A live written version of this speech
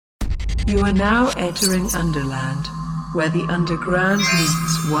You are now entering Underland, where the underground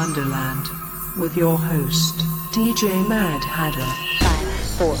meets Wonderland, with your host, DJ Mad Hatter. 5,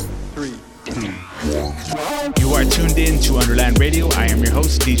 4, 3, 2, 1. You are tuned in to Underland Radio. I am your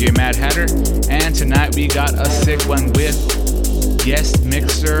host, DJ Mad Hatter, and tonight we got a sick one with guest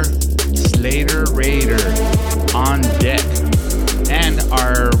mixer Slater Raider on deck, and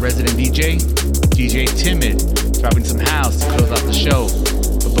our resident DJ, DJ Timid, dropping some house to close out the show.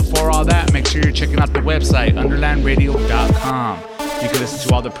 But before all that, make sure you're checking out the website, underlandradio.com. You can listen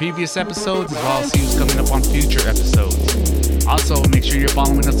to all the previous episodes as well as see who's coming up on future episodes. Also, make sure you're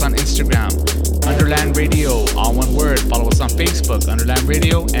following us on Instagram, Underland Radio, all one word. Follow us on Facebook, Underland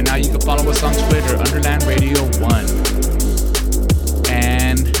Radio, and now you can follow us on Twitter, Underland Radio 1.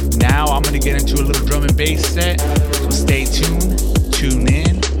 And now I'm going to get into a little drum and bass set, so stay tuned, tune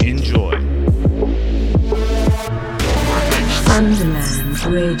in, enjoy. Underland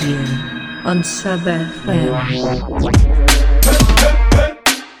Radio on Sub FM.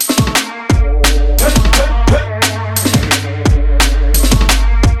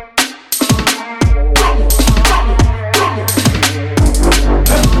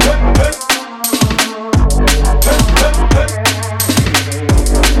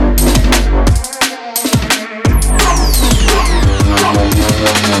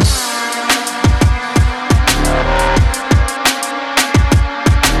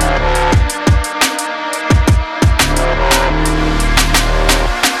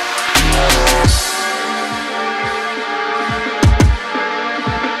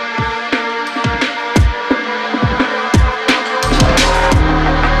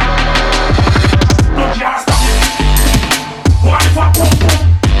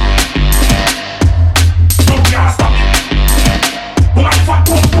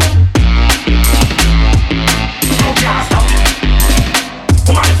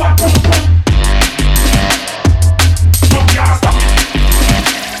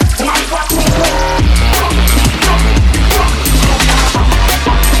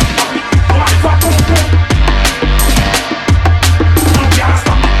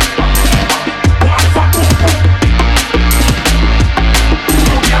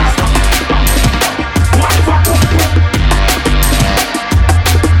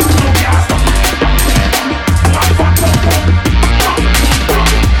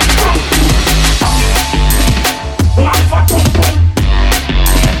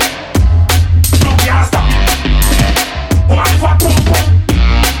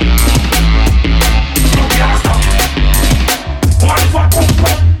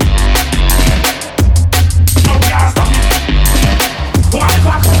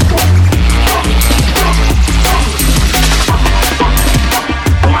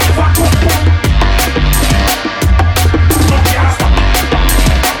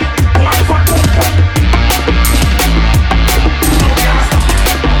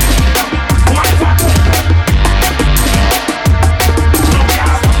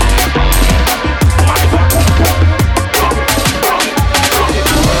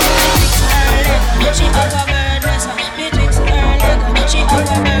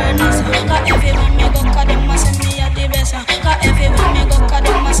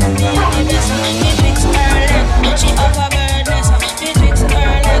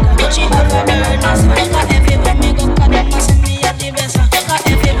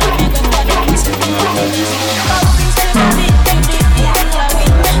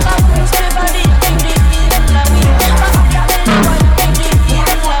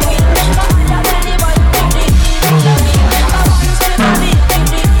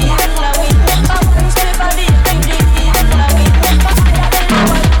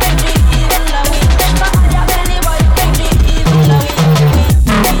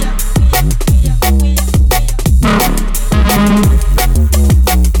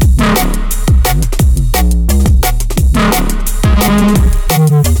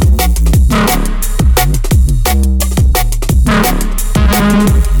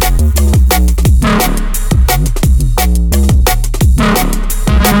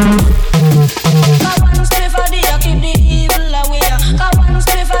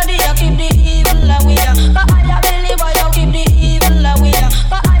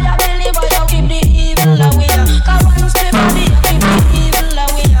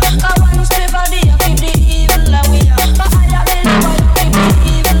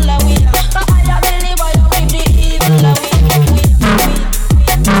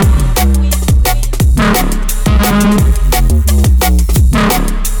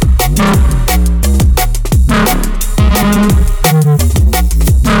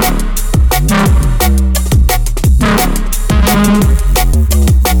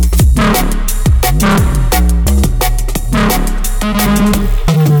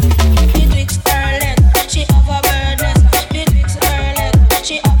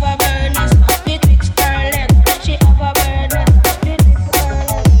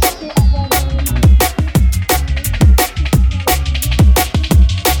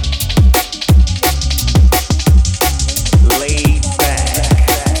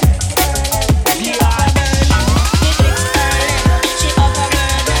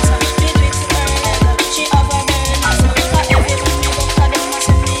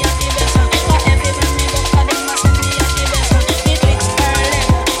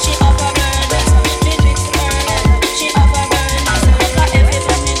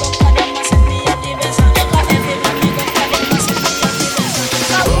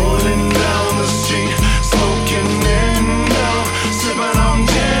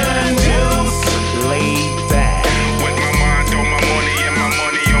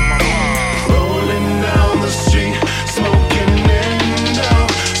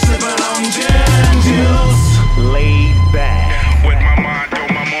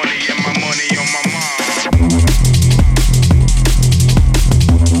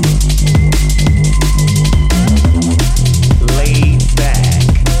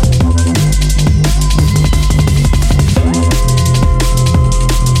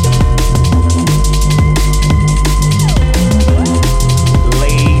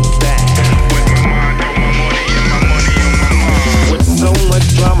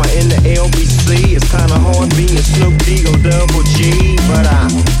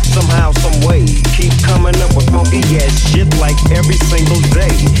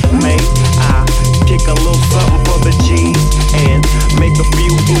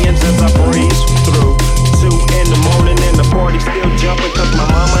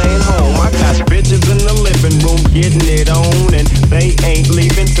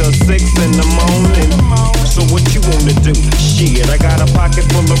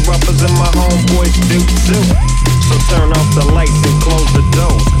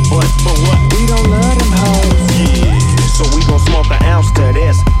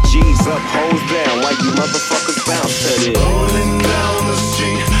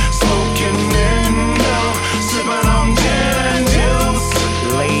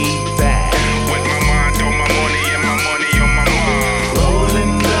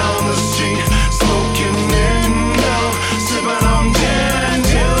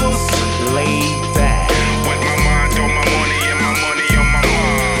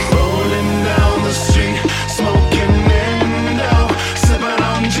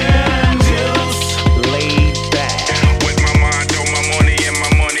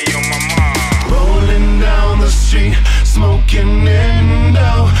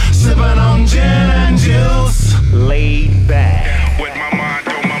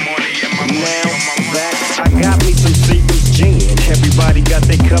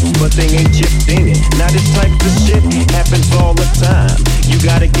 everything ain't just in it. Now this type of shit happens all the time. You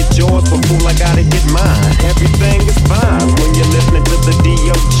gotta get yours, but fool, I gotta get mine. Everything is fine when you're listening to the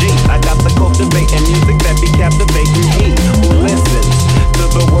D.O.G. I got the cultivating music that be captivating he who listens to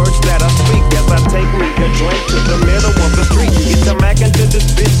the words that I speak as I take me a drink to the middle of the street. You get to mackin' to this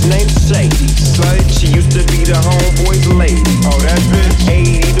bitch named Shady. She used to be the homeboy's lady. Oh, that bitch.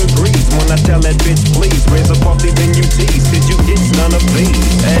 80 degrees when I tell that bitch, please raise up off these NUTs. Did you get none of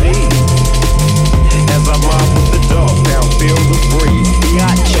these at ease? As I mob with the dog down field of breeze.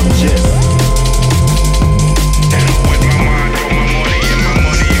 Biatch, I'm just with my mind on my money and my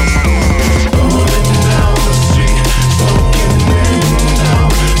money on my mind. Rolling down the street, smoking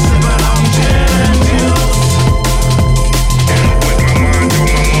window, sipping on gin and juice. With my mind on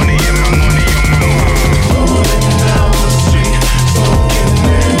my money and my money on my mind. Rolling down the street, smoking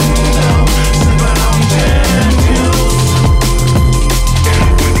window, sipping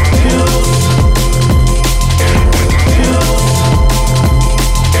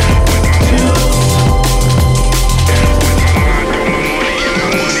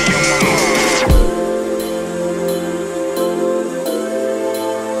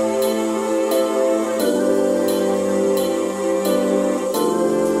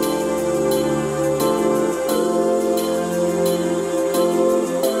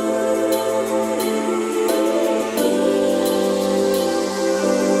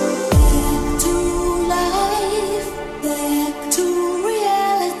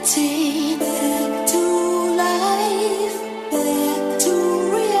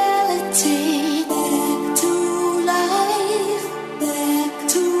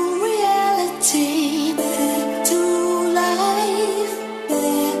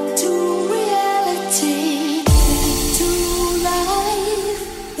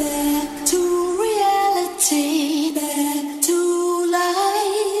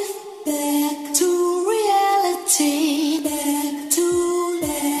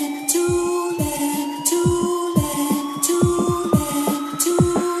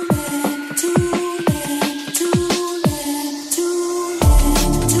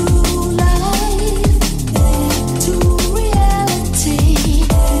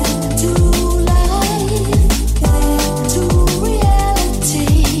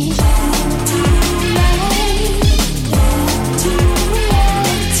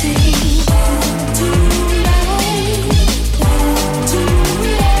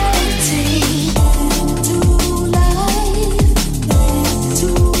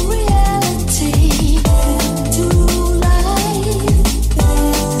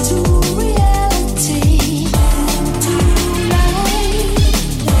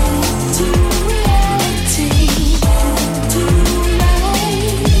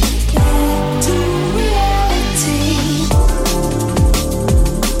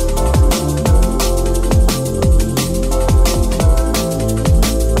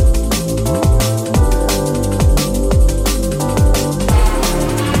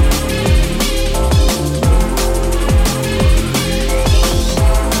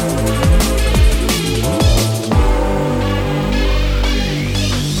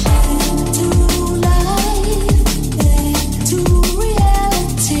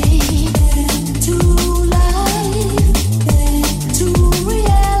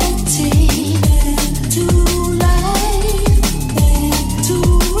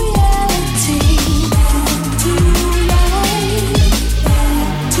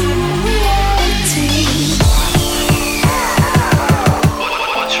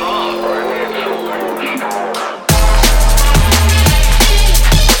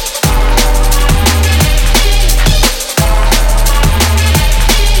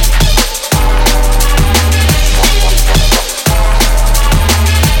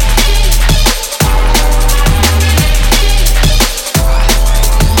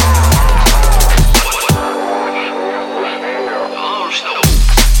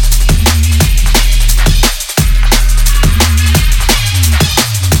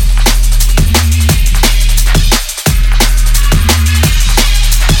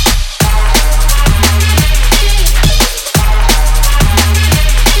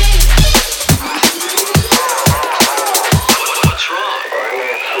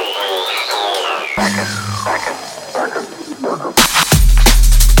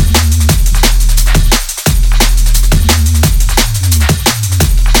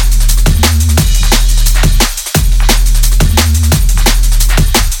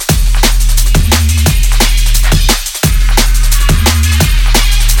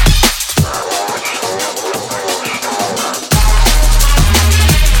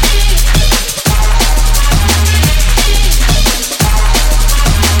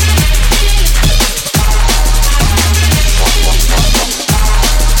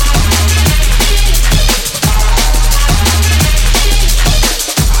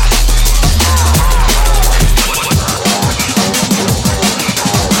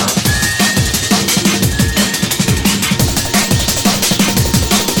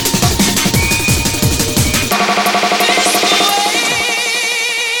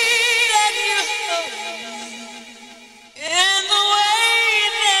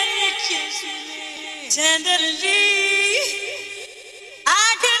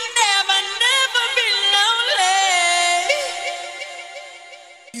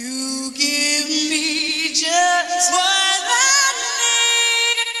You give me just what I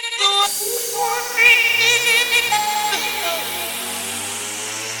need.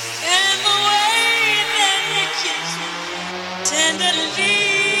 And the way that you kiss me tenderly,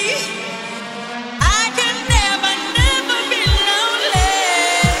 I can never, never be lonely.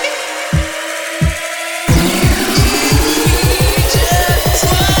 Give me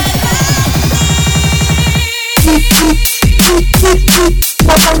just what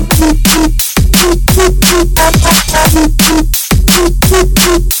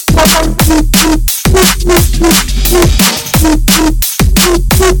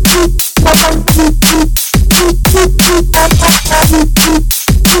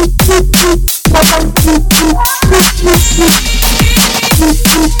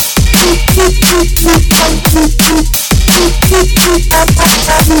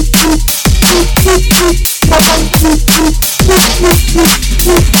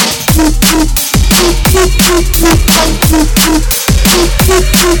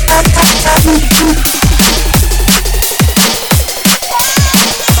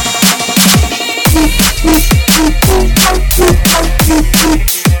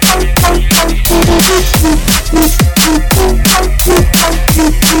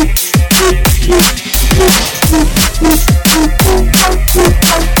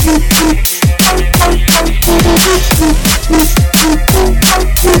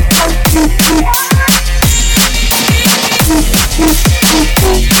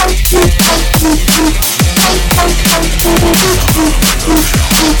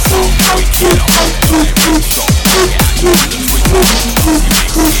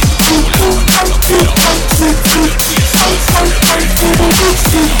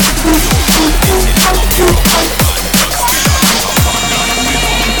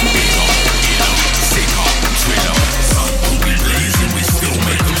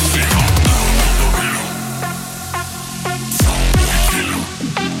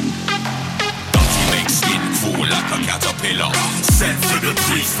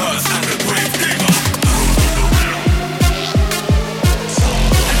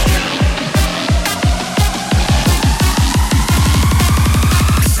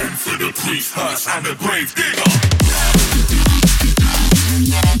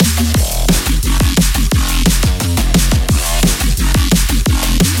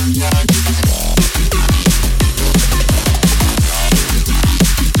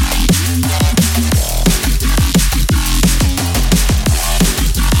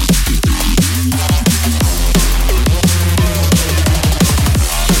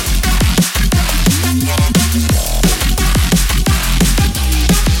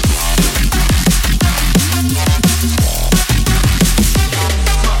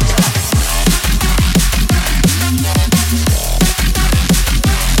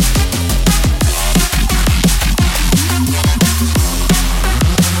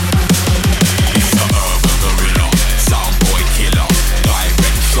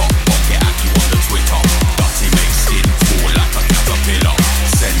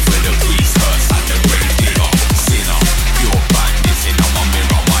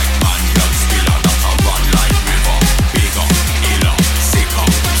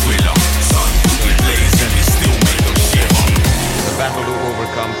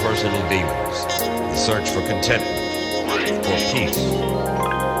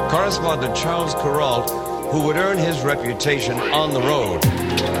on the road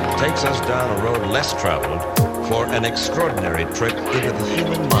takes us down a road less traveled for an extraordinary trip into the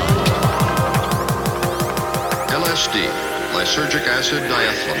human mind. LSD, lysergic acid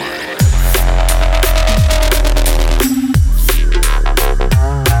diethylamide.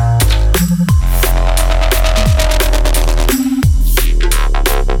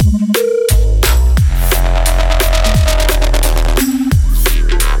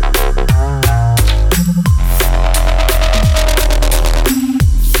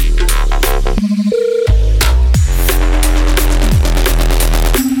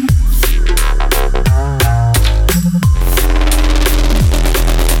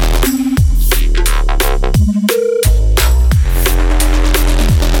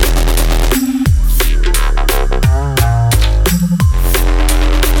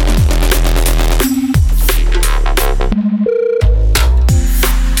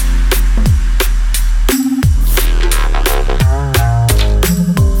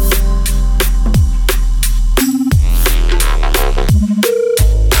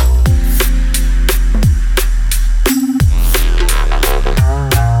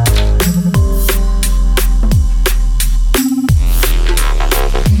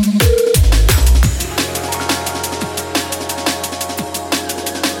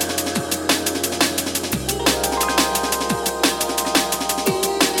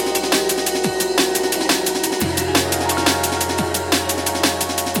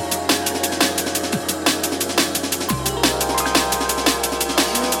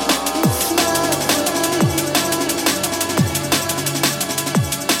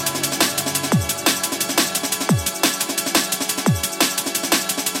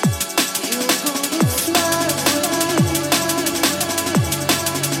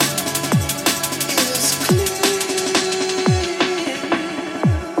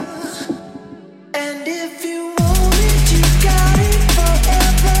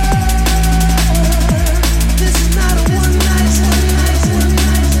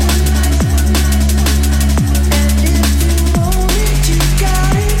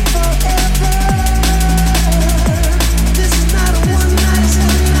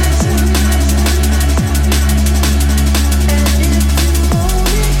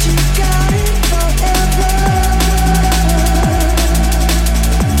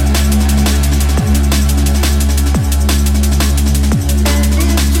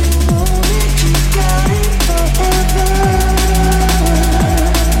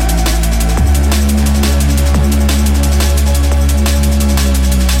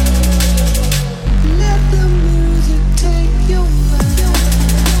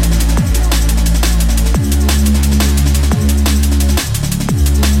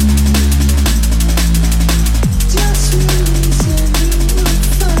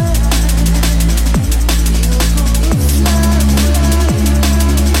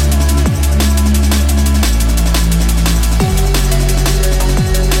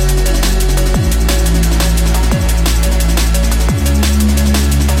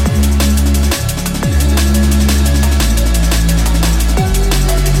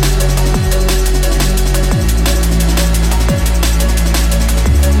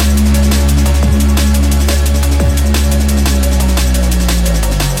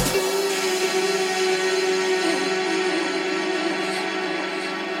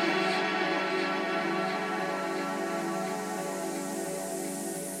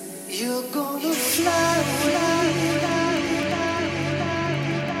 You're gonna fly away.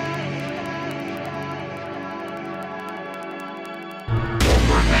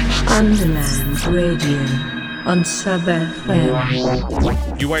 Underland Radio on Sub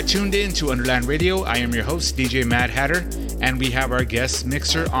FM. You are tuned in to Underland Radio. I am your host, DJ Mad Hatter, and we have our guest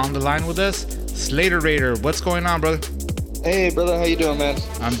mixer on the line with us, Slater Raider. What's going on, brother? Hey, brother, how you doing, man?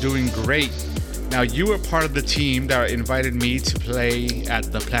 I'm doing great. Now, you were part of the team that invited me to play at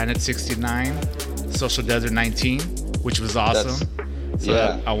the Planet 69 Social Desert 19, which was awesome.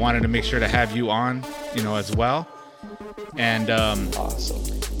 Yeah. I wanted to make sure to have you on, as well. And awesome.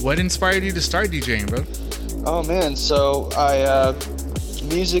 What inspired you to start DJing, bro? Oh man, so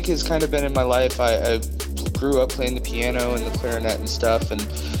music has kind of been in my life. I grew up playing the piano and the clarinet and stuff, and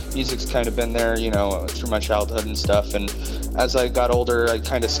music's kind of been there, through my childhood and stuff. And as I got older, I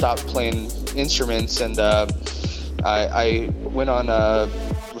kind of stopped playing instruments, and I went on a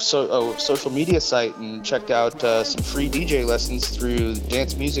social media site and checked out some free DJ lessons through the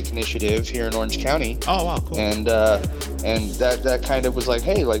Dance Music Initiative here in Orange County. Oh wow, cool. And that kind of was like,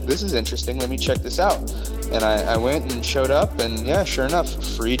 hey, like this is interesting. Let me check this out. And I went and showed up, and yeah, sure enough,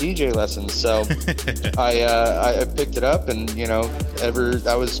 free DJ lessons. So I picked it up, and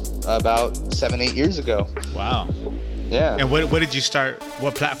that was about 7-8 years ago. Wow. Yeah. And what did you start?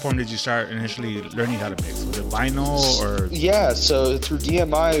 What platform did you start initially learning how to mix? Was it vinyl or? Yeah. So through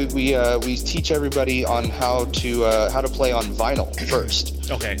DMI, we teach everybody on how to play on vinyl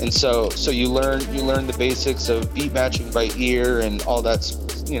first. Okay. And so you learn the basics of beat matching by ear and all that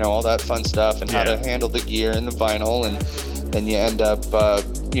all that fun stuff, and how to handle the gear and the vinyl, and then you end up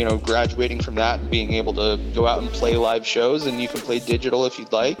graduating from that and being able to go out and play live shows, and you can play digital if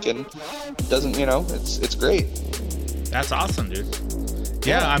you'd like, and it doesn't it's great. That's awesome, dude.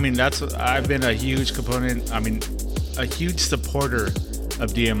 Yeah, I mean, I've been a huge component, a huge supporter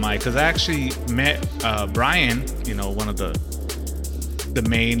of DMI, because I actually met Brian, one of the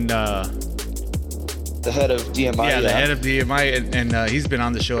main... the head of DMI. Yeah, the head of DMI, and he's been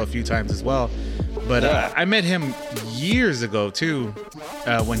on the show a few times as well. But I met him years ago, too,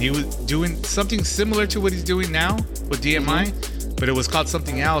 when he was doing something similar to what he's doing now with DMI, but it was called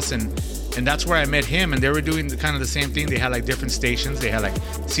something else, and that's where I met him, and they were doing kind of the same thing. They had like different stations. They had like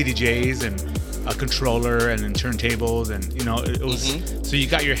CDJs and a controller and then turntables, and it was so you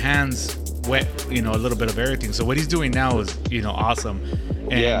got your hands wet, a little bit of everything. So what he's doing now is awesome,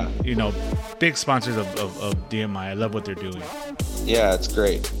 and big sponsors of DMI. I love what they're doing. Yeah, it's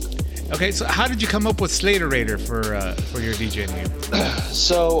great. Okay, so how did you come up with Slater Raider for your DJ name?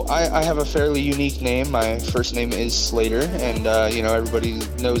 So I have a fairly unique name. My first name is Slater, and everybody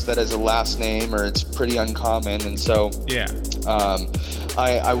knows that as a last name, or it's pretty uncommon. And so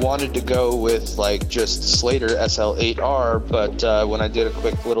I wanted to go with like just Slater, SL8R, but when I did a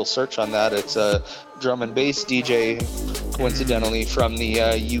quick little search on that, it's a drum and bass DJ, coincidentally from the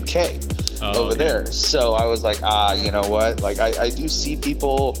UK. Over there. So I was like, you know what? Like I do see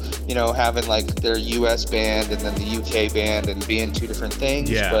people, having like their US band and then the UK band and being two different things.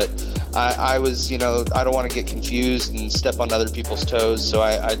 Yeah. But I was, I don't want to get confused and step on other people's toes. So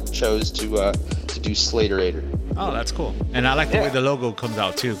I chose to do Slater Raider. Oh, that's cool. And I like the way the logo comes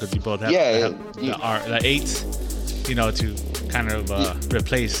out too, because you both have, the 8s, to kind of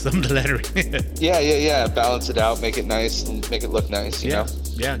replace some of the lettering. Yeah. Balance it out, make it nice, and make it look nice, you know?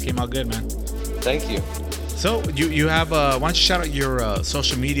 Yeah, it came out good, man. Thank you. So you have, why don't you shout out your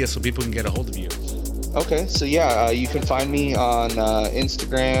social media so people can get a hold of you? Okay, so you can find me on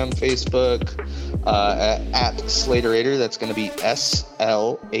Instagram, Facebook, at Slaterator. That's going to be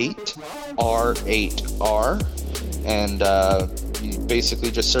SL8R8R. And you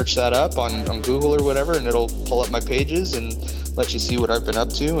basically just search that up on Google or whatever, and it'll pull up my pages and let you see what I've been up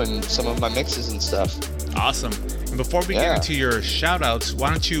to and some of my mixes and stuff. Awesome. And before we get into your shout outs, why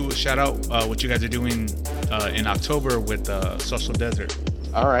don't you shout out what you guys are doing in October with Social Desert?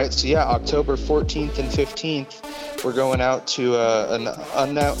 All right. So October 14th and 15th, we're going out to an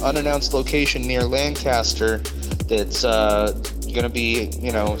unannounced location near Lancaster. That's going to be,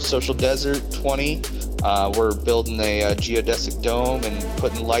 Social Desert 20. We're building a geodesic dome and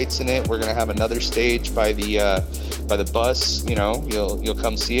putting lights in it. We're going to have another stage by the bus. You'll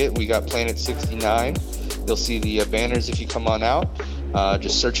come see it. We got Planet 69. You'll see the banners if you come on out.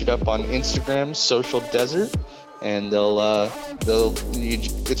 Just search it up on Instagram, Social Desert, and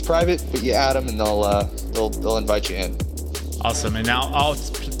it's private, but you add them and they'll invite you in. Awesome. And now I'll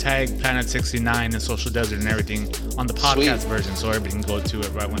tag Planet 69 and Social Desert and everything on the podcast version, so everybody can go to it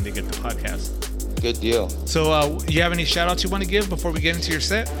right when they get the podcast. Good deal. So you have any shout outs you want to give before we get into your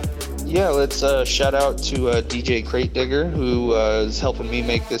set? Yeah, let's shout out to DJ Crate Digger, who is helping me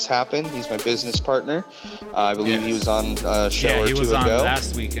make this happen. He's my business partner. I believe he was on a show or two ago. Yeah, he was on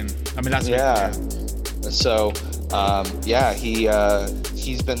last weekend. Last week. Yeah. So,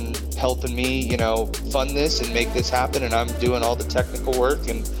 he's been helping me, fund this and make this happen, and I'm doing all the technical work,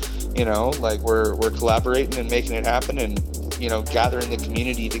 and, we're collaborating and making it happen, and, gathering the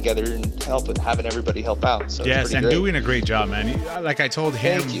community together and having everybody help out. So yes, and great. Doing a great job, man. Like I told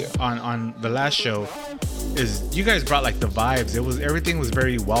him on the last show, is you guys brought like the vibes. Everything was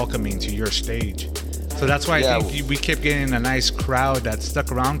very welcoming to your stage. So that's why I think we kept getting a nice crowd that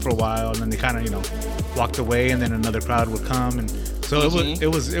stuck around for a while, and then they kind of, walked away, and then another crowd would come, and so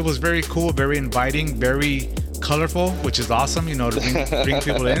it was very cool, very inviting, very colorful, which is awesome, to bring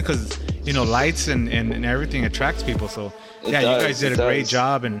people in, because lights and everything attracts people. So you guys did a great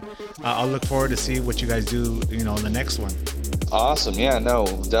job, and I'll look forward to see what you guys do, in the next one. Awesome. Yeah, no,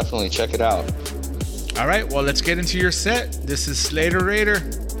 definitely check it out. All right, well, let's get into your set. This is Slater Raider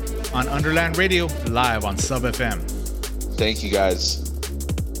on Underland Radio, live on Sub FM. Thank you, guys.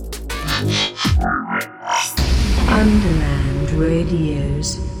 Underland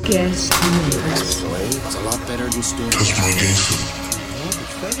Radio's guest mix. It's a lot better than still. That's my gangster.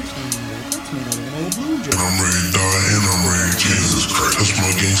 And I'm ready to die, and I'm ready, Jesus Christ. That's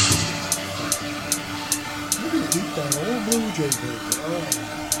my gangster.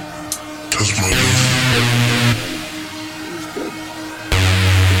 That's my gangster.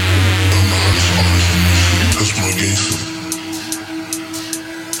 I'm the hottest artist in this shit. That's my gangster.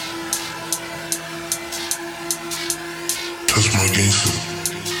 That's my gangster.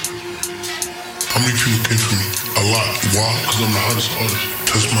 How many people came for me? A lot. Why? Because I'm the hottest artist.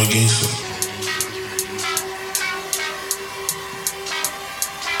 That's my gangster.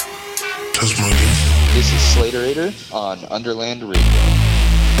 That's my gangster. This is Slater Raider on Underland Radio.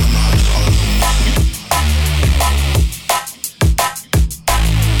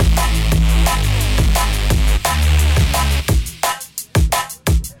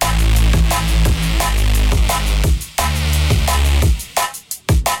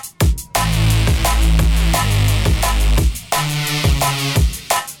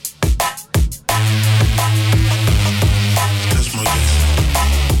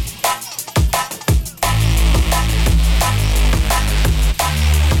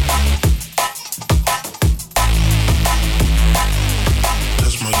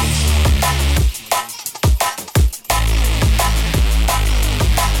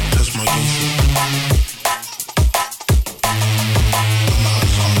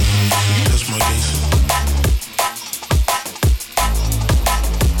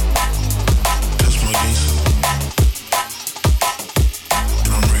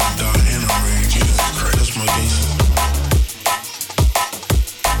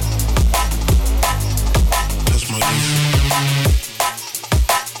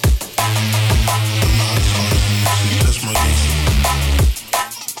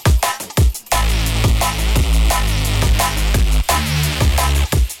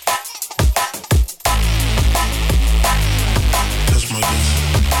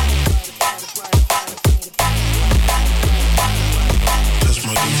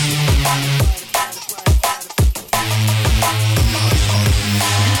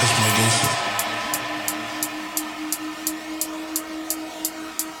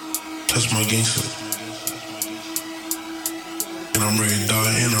 That's my gangster. And I'm ready to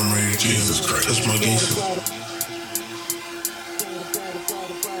die, and I'm ready to Jesus Christ. That's my gangster.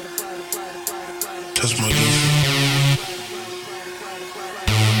 That's my gangster.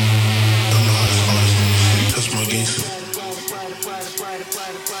 I'm the hottest artist in the city. That's my gangster.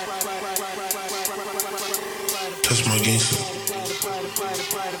 That's my gangster.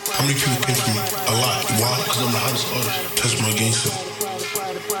 How many people came for me? A lot. Why? Because I'm the hottest artist. That's my gangster.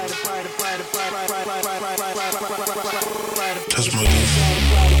 That's my gangster.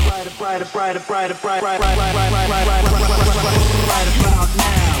 Right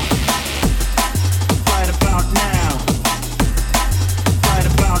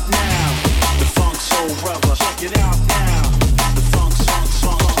about now. The funk soul brother. Check it out now. The funk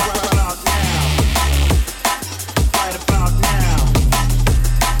right about now. Right about now.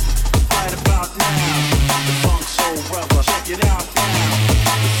 Right about now. The funk soul brother. Check it out now.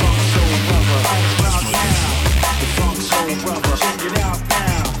 The funk soul brother. Right about now. The funk soul brother. Check it out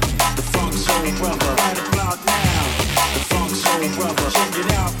now. The funk soul brother. Right about now. The funk soul brother. Check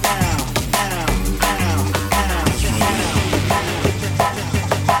it out now.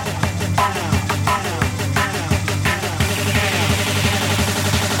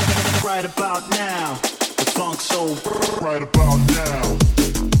 Right about now, the funk soul. Right about now.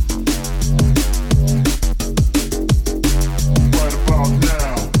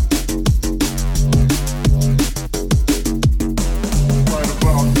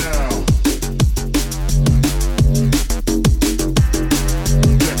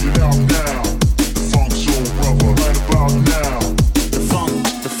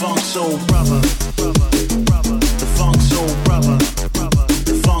 soul brother. The funk soul brother.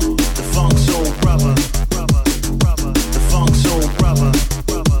 The funk soul brother. The funk soul brother.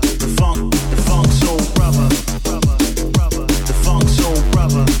 The funk soul brother. The funk soul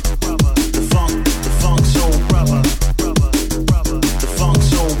brother. The funk soul brother. The funk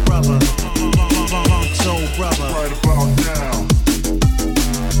soul brother. Funk soul brother. Right about now.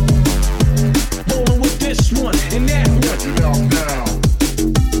 Rolling with this one and that one. Check it out now.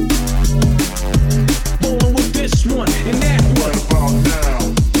 Rolling with this one and that one. Right about now.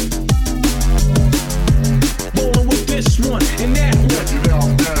 Rolling with this one and that one. Check it out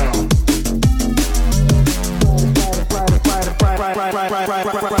now.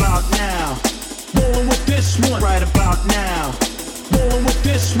 Right about now. Rolling with this one. Right about now. Rolling with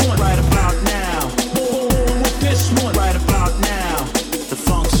this one. Right about now. Rolling with this one. Right about now. The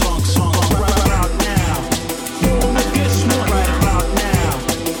funk song right about now. Rolling with this one. Right about now.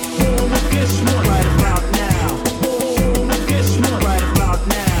 Rolling with this one. Right about now. Rolling with this one. Right about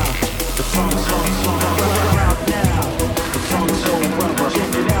now. The funk song right about now. The funk soul brother.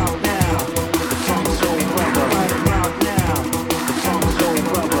 Check it out now. The funk soul brother. Right about now. The funk soul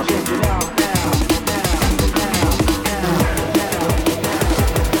brother. Check it out now.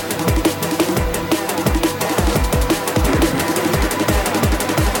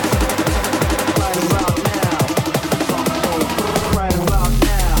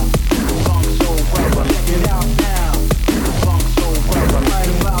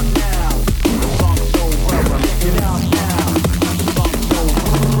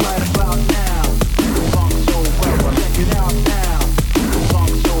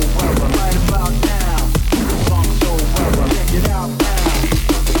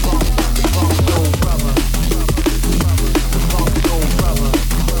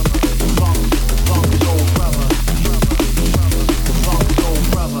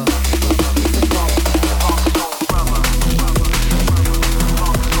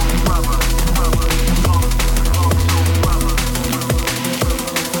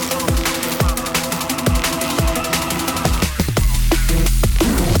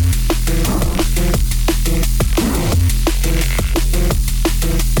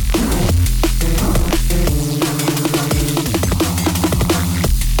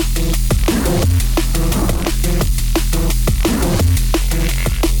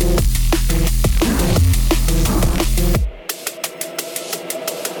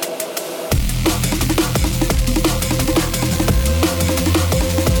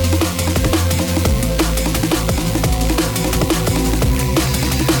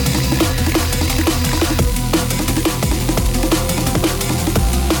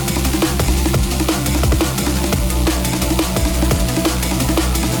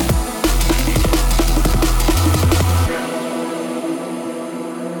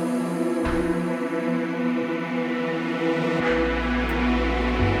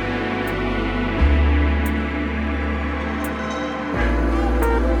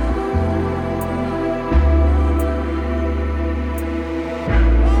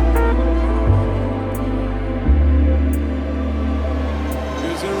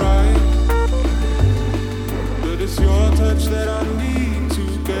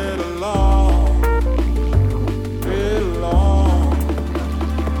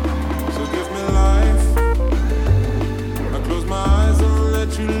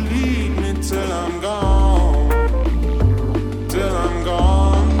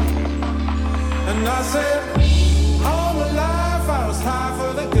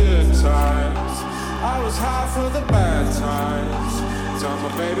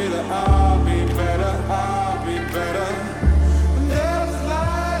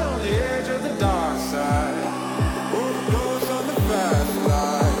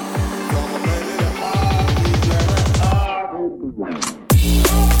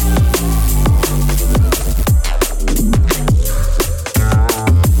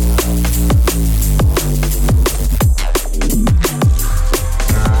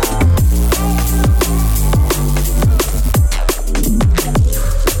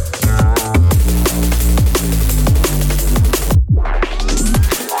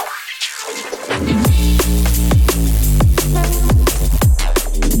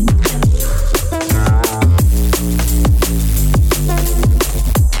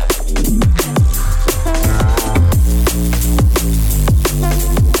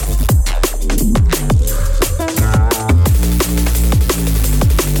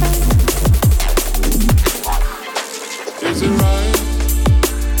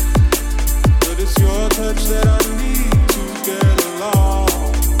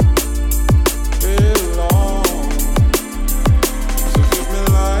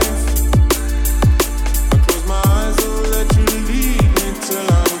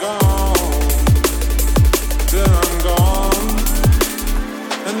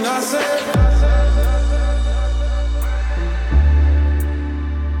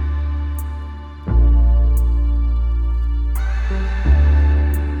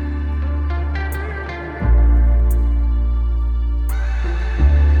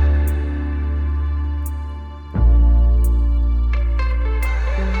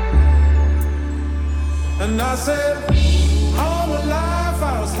 And I said, all my life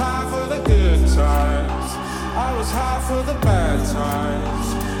I was high for the good times, I was high for the bad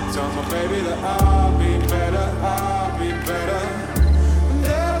times. Tell my baby that I'll be better, I'll be better. And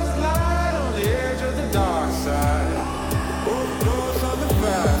there was light on the edge of the dark side, both doors on the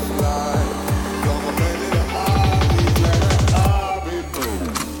fast line. Tell my baby that I'll be better, I'll be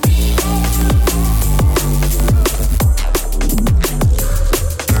better.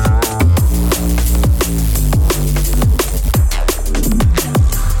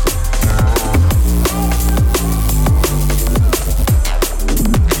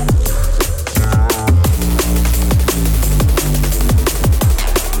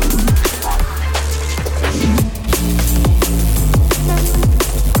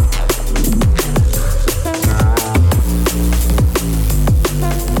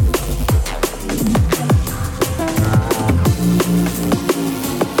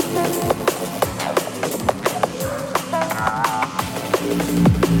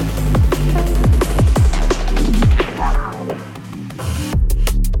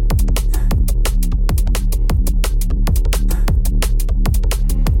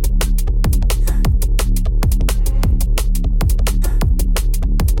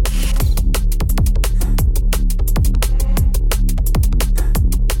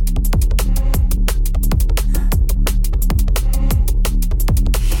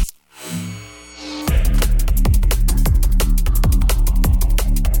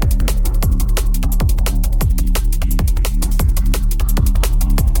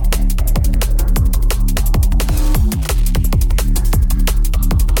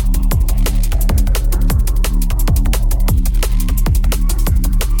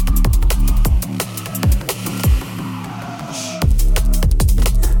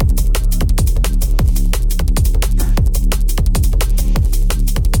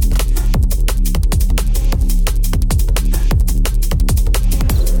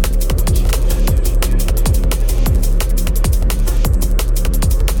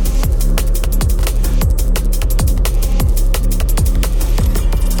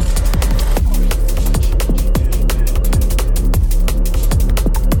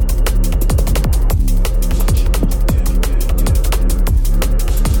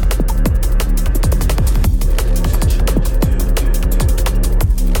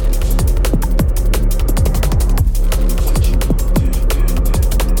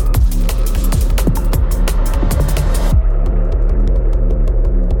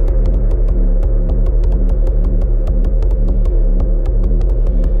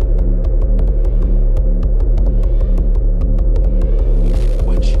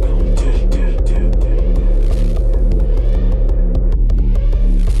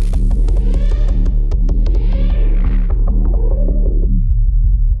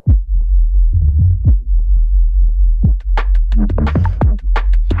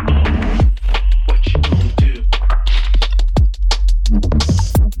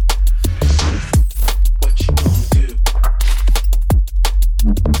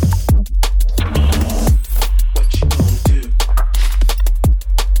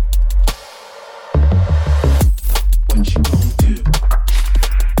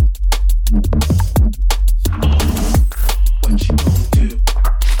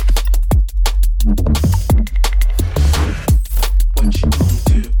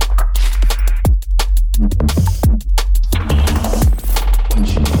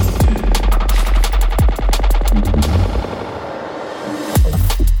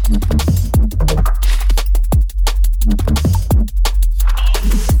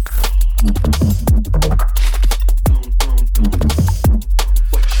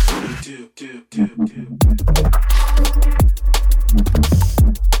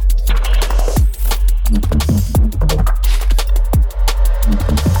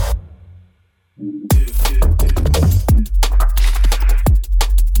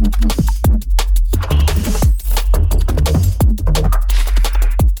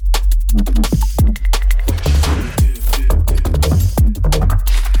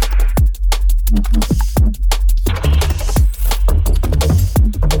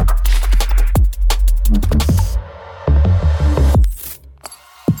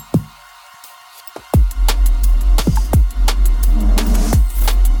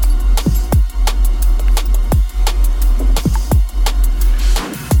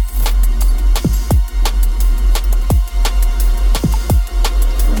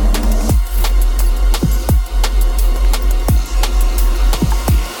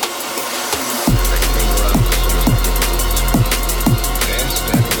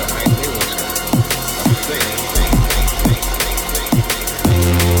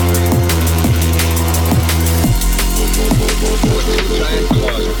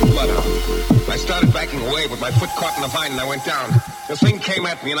 with my foot caught in the vine and I went down. The thing came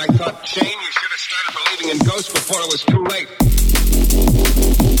at me and I thought, Shane, you should have started believing in ghosts before it was too late.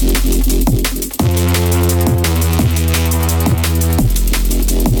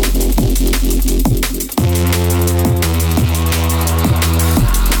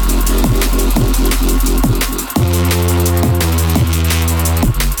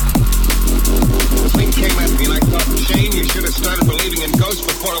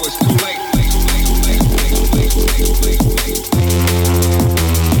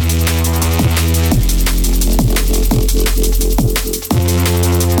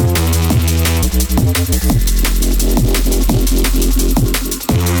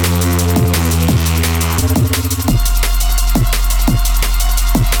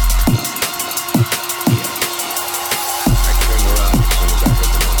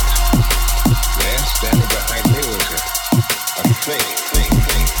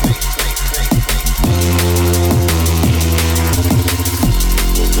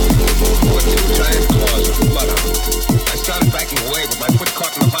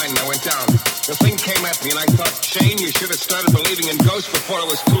 The thing came at me and I thought, Shane, you should have started believing in ghosts before it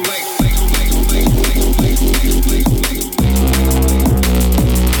was too late.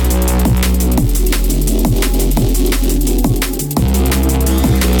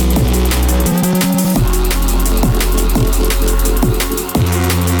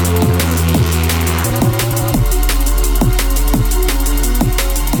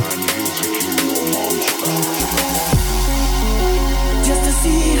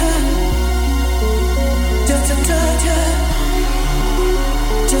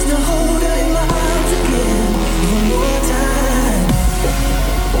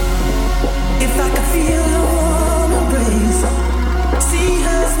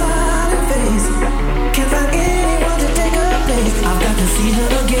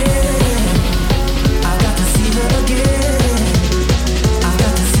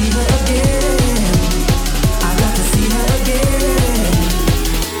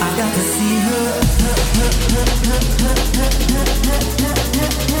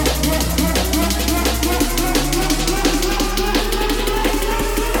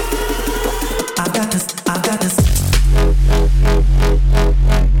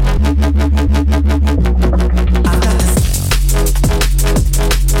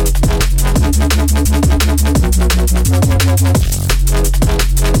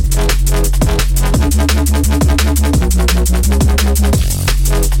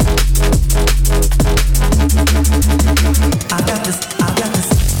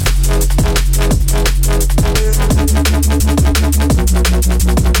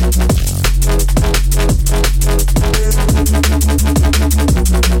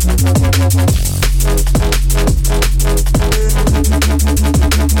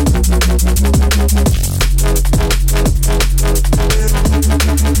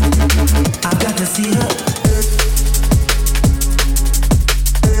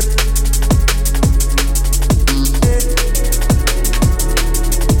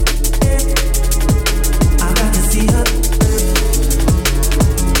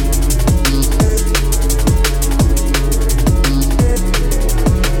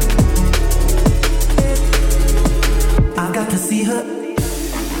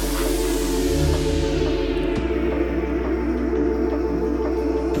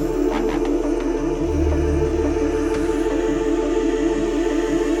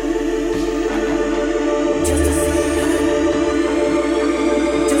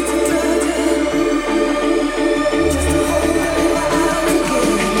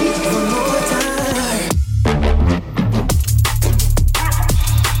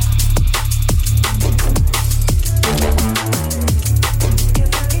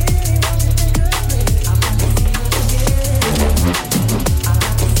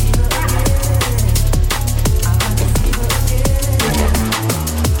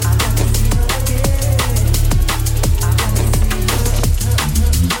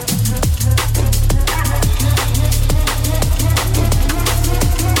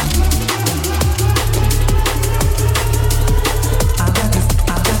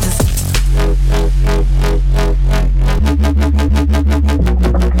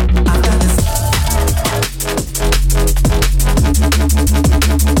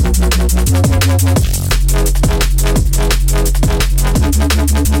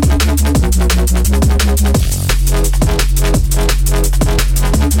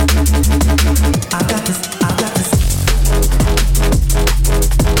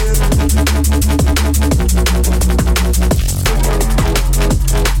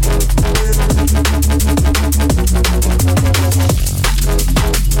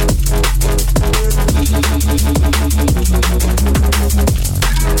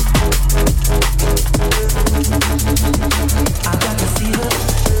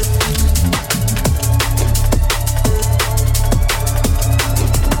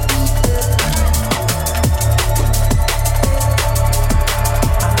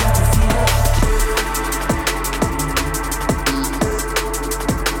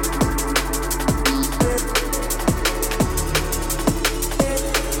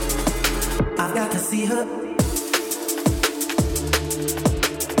 see her.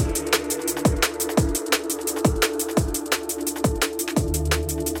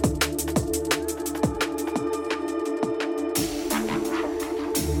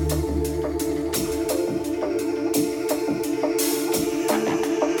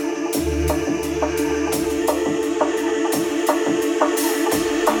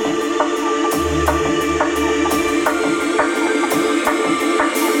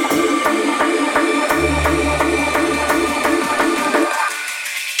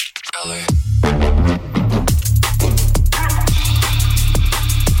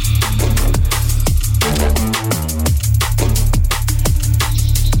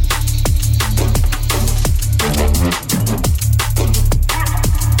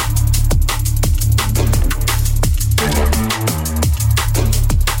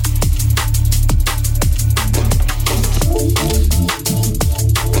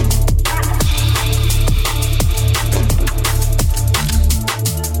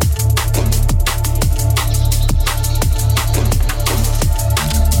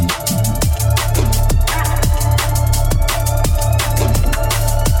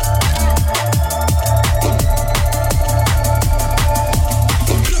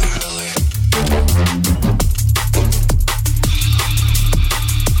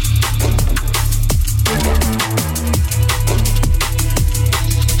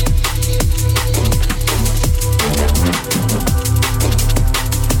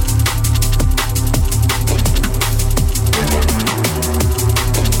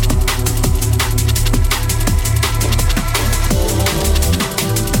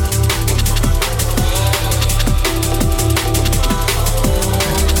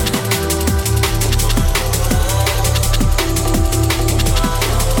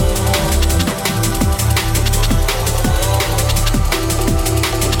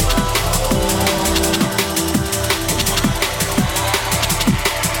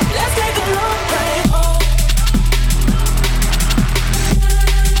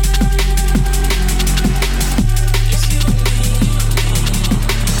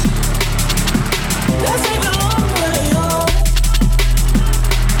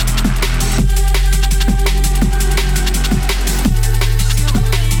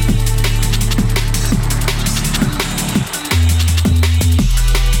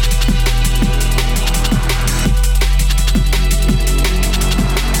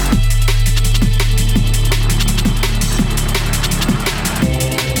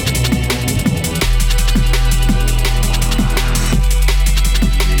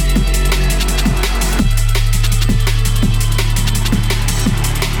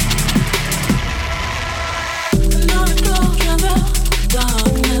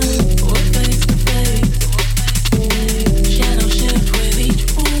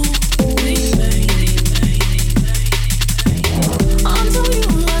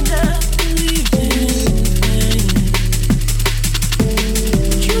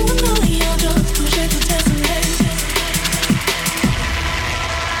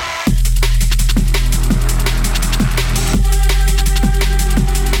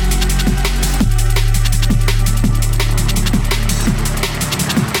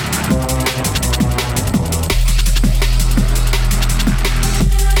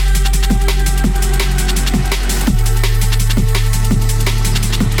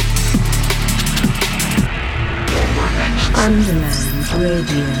 Underland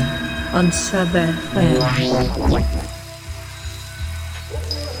Radio on Sub FM.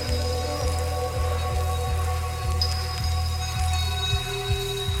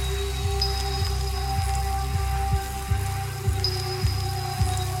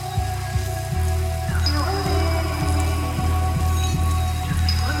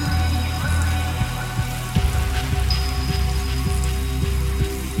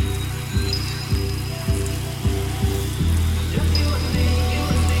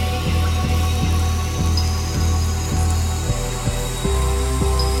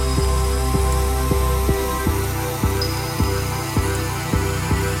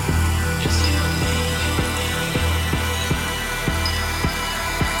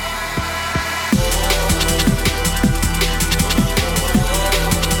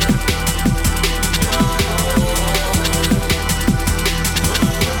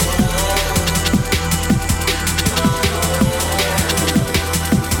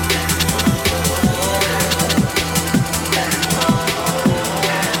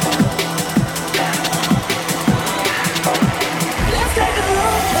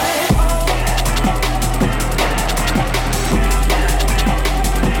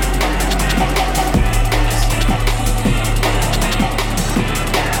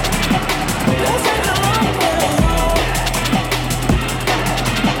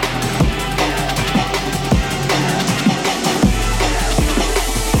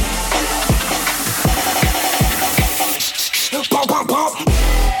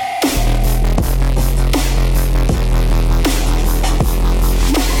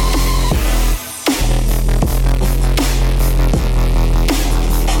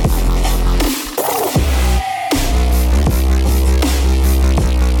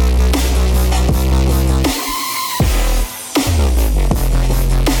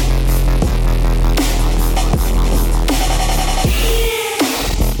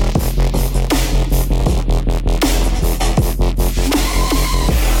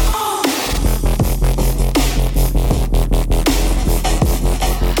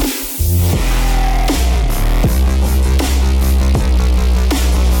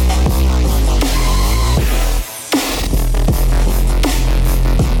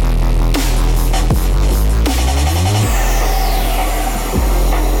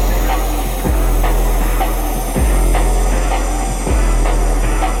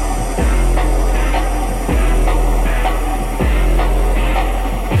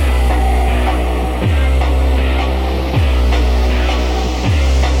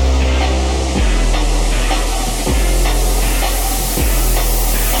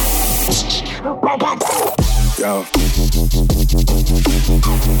 Yo.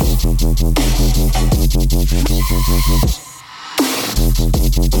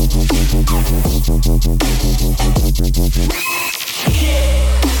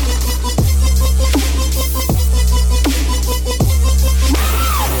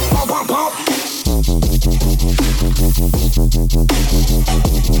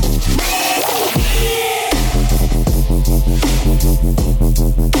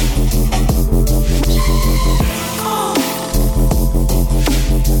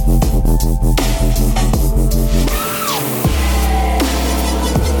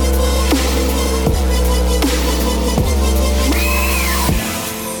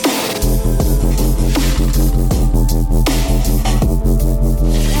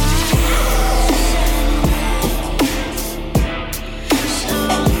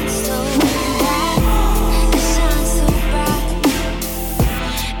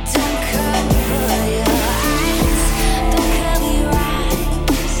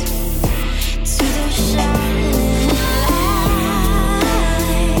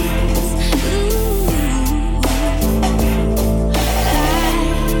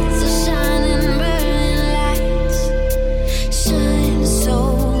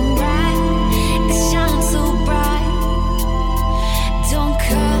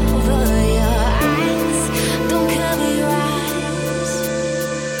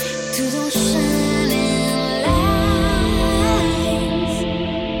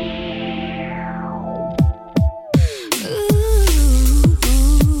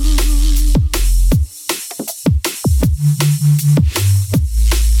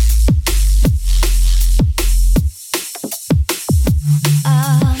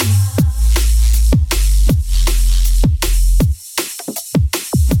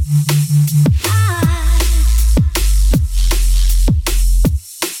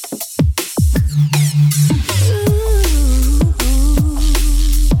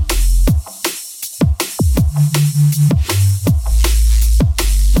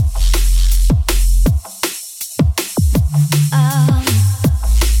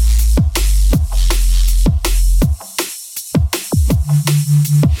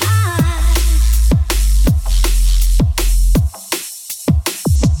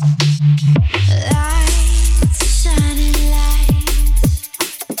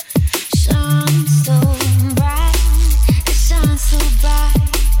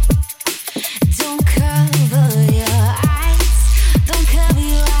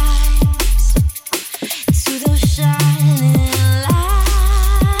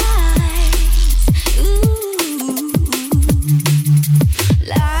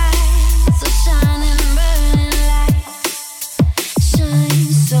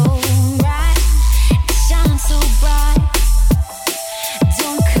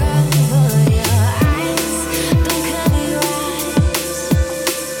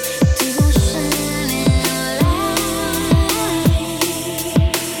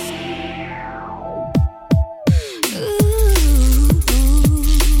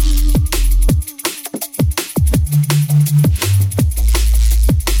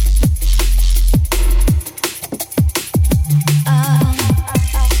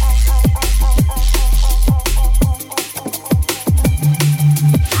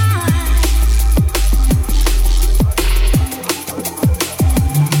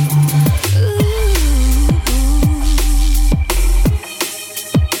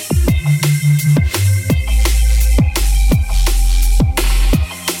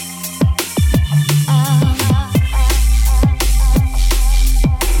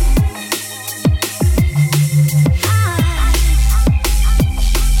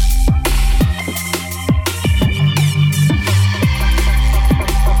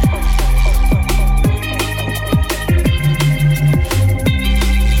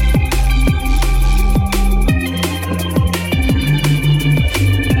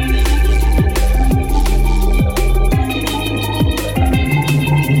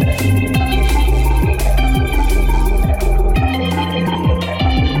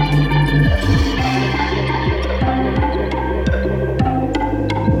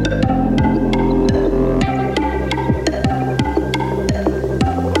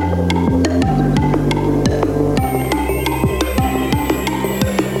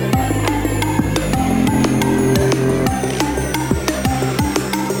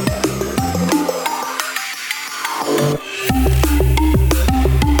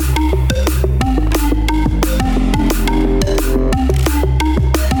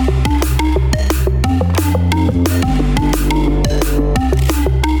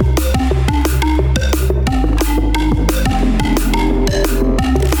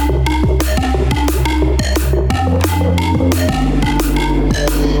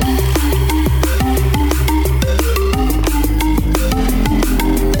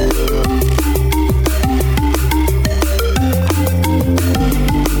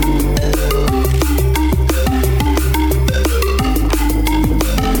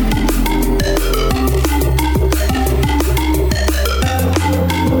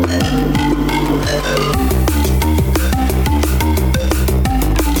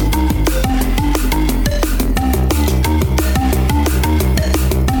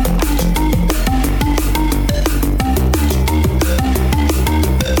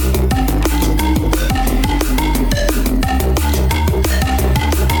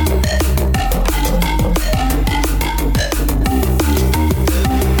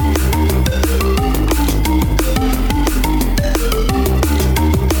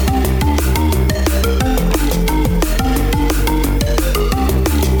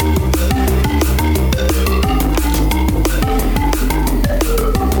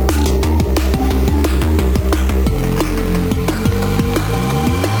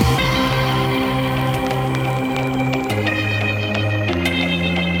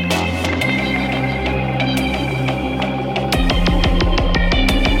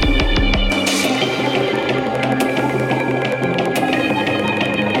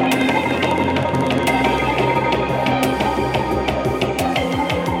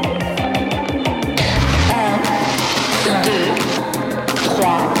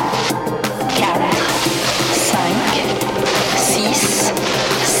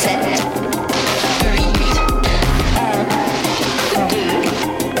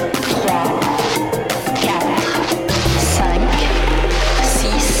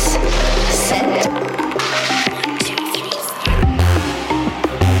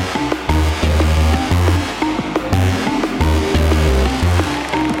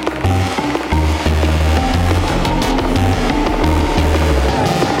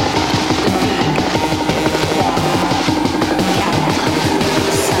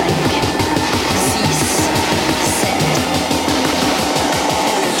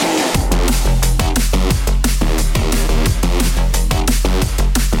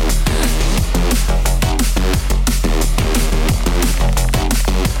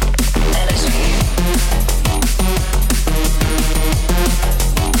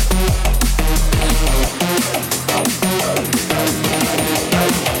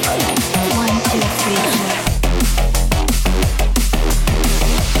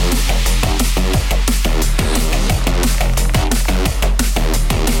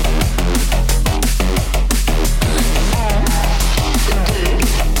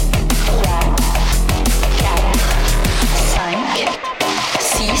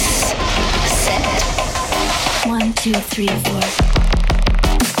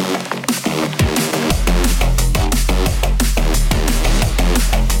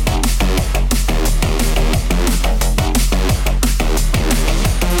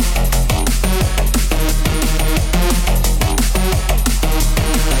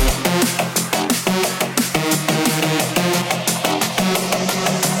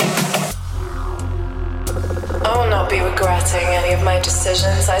 regretting any of my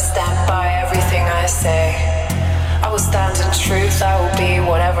decisions. I stand by everything I say. I will stand in truth. I will be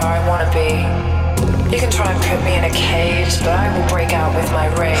whatever I want to be. You can try and put me in a cage, but I will break out with my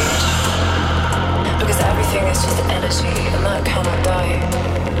rage. Because everything is just energy, and that cannot die.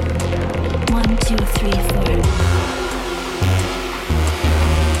 1, 2, 3, 4.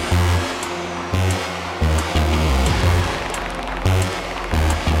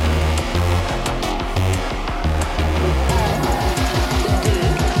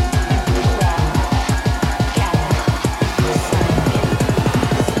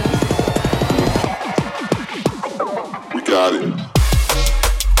 Got it.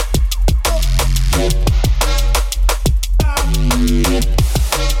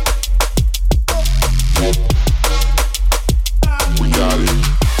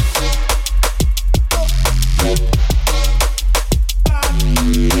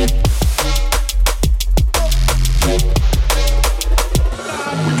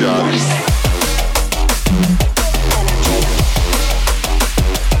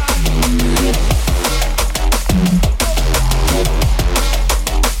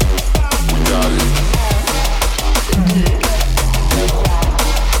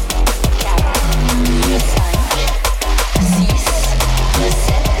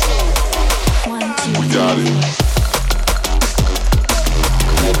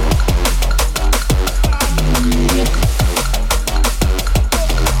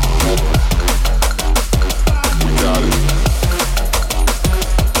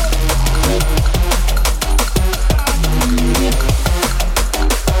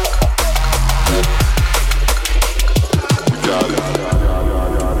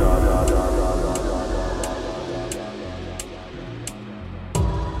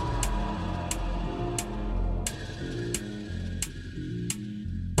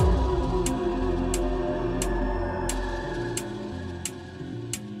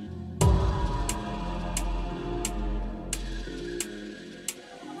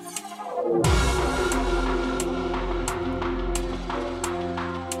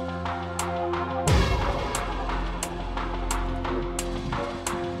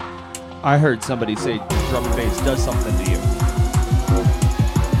 I heard somebody say drum and bass does something to you.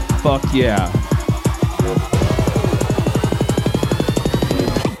 Fuck yeah.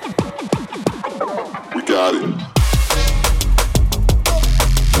 We got it.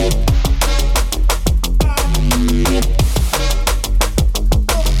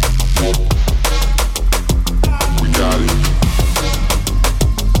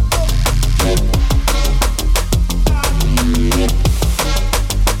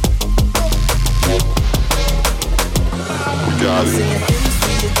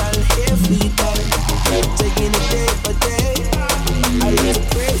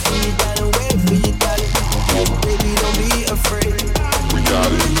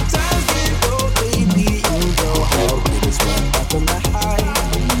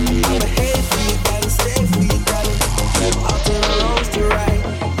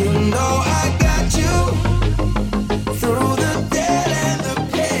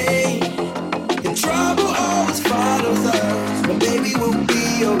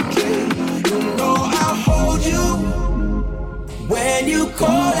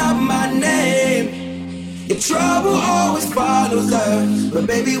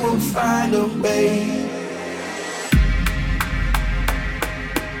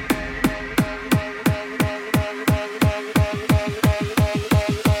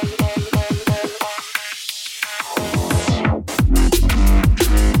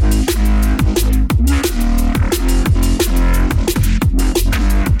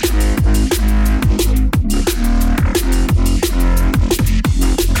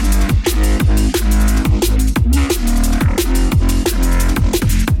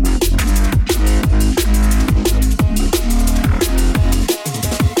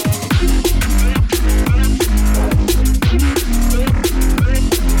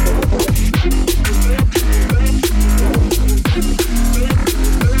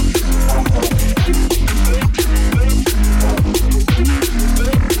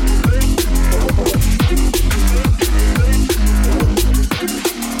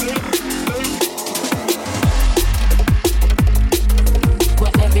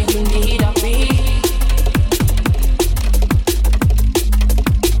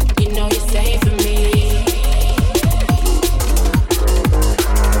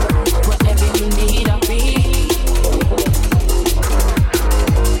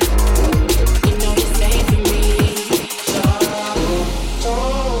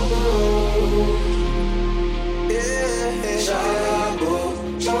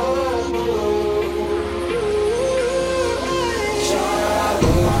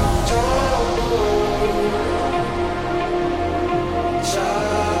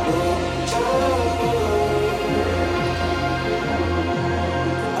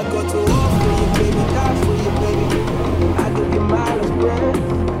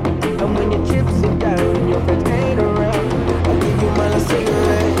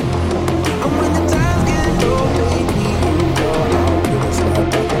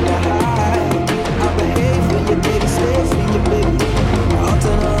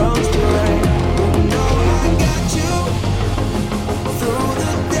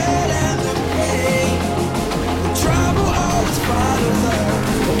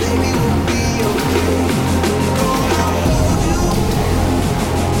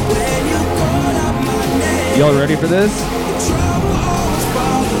 Y'all ready for this?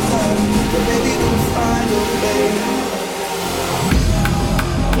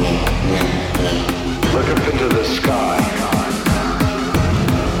 Look up into the sky.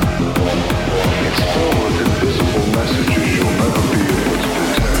 It's filled with invisible messages you'll never be able to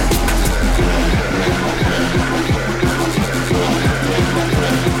detect.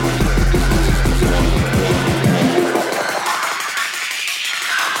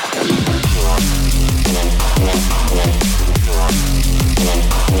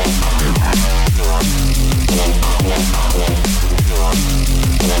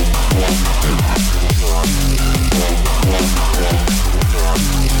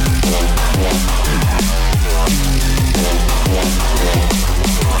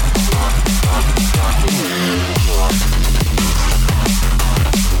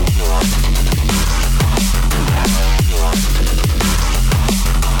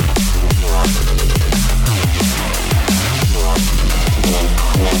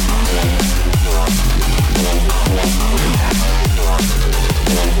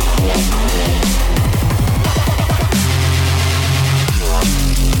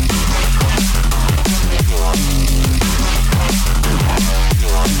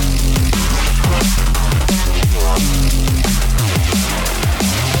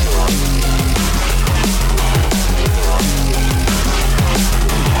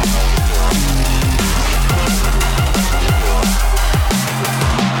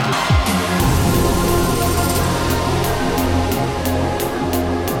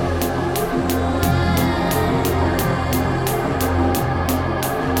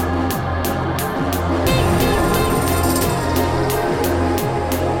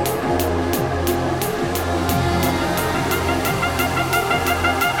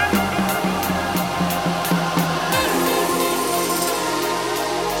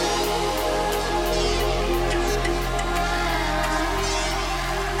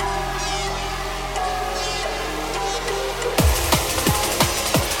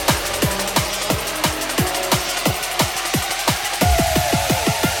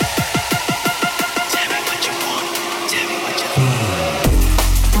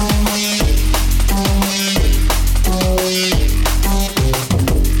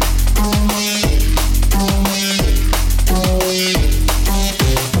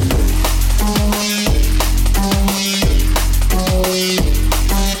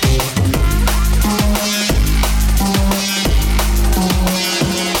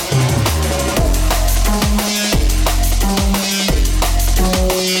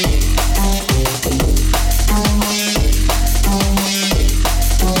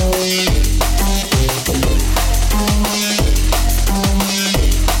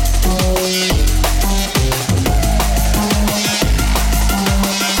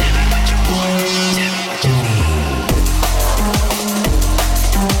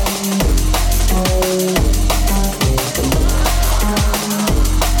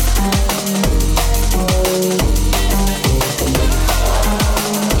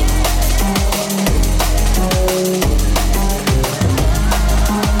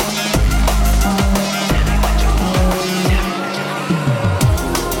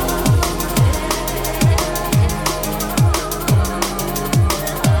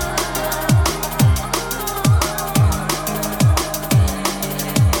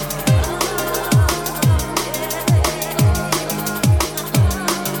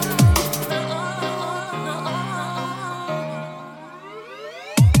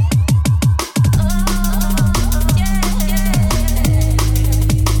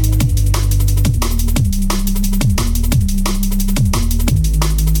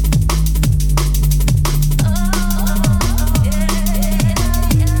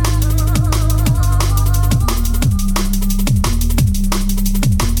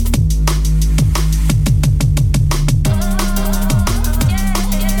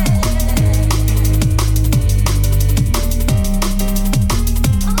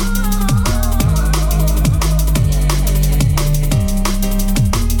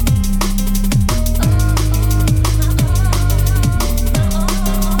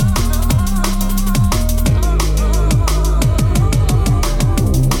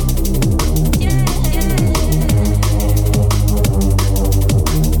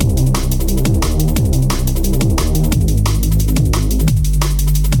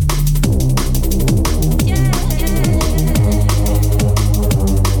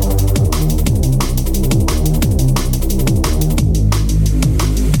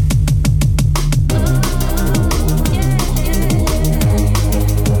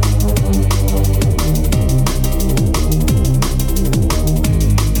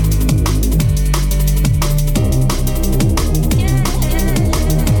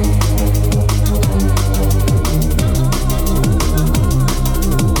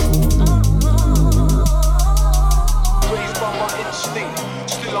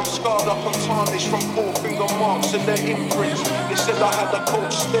 had a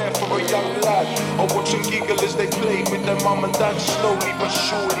cold stare for a young lad. I watch them giggle as they play with their mum and dad. Slowly but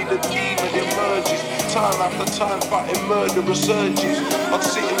surely the demon emerges. Time after time fighting murderous urges. I'd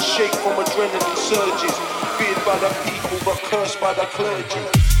sit and shake from adrenaline surges. Feared by the people but cursed by the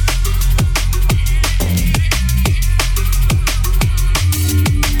clergy.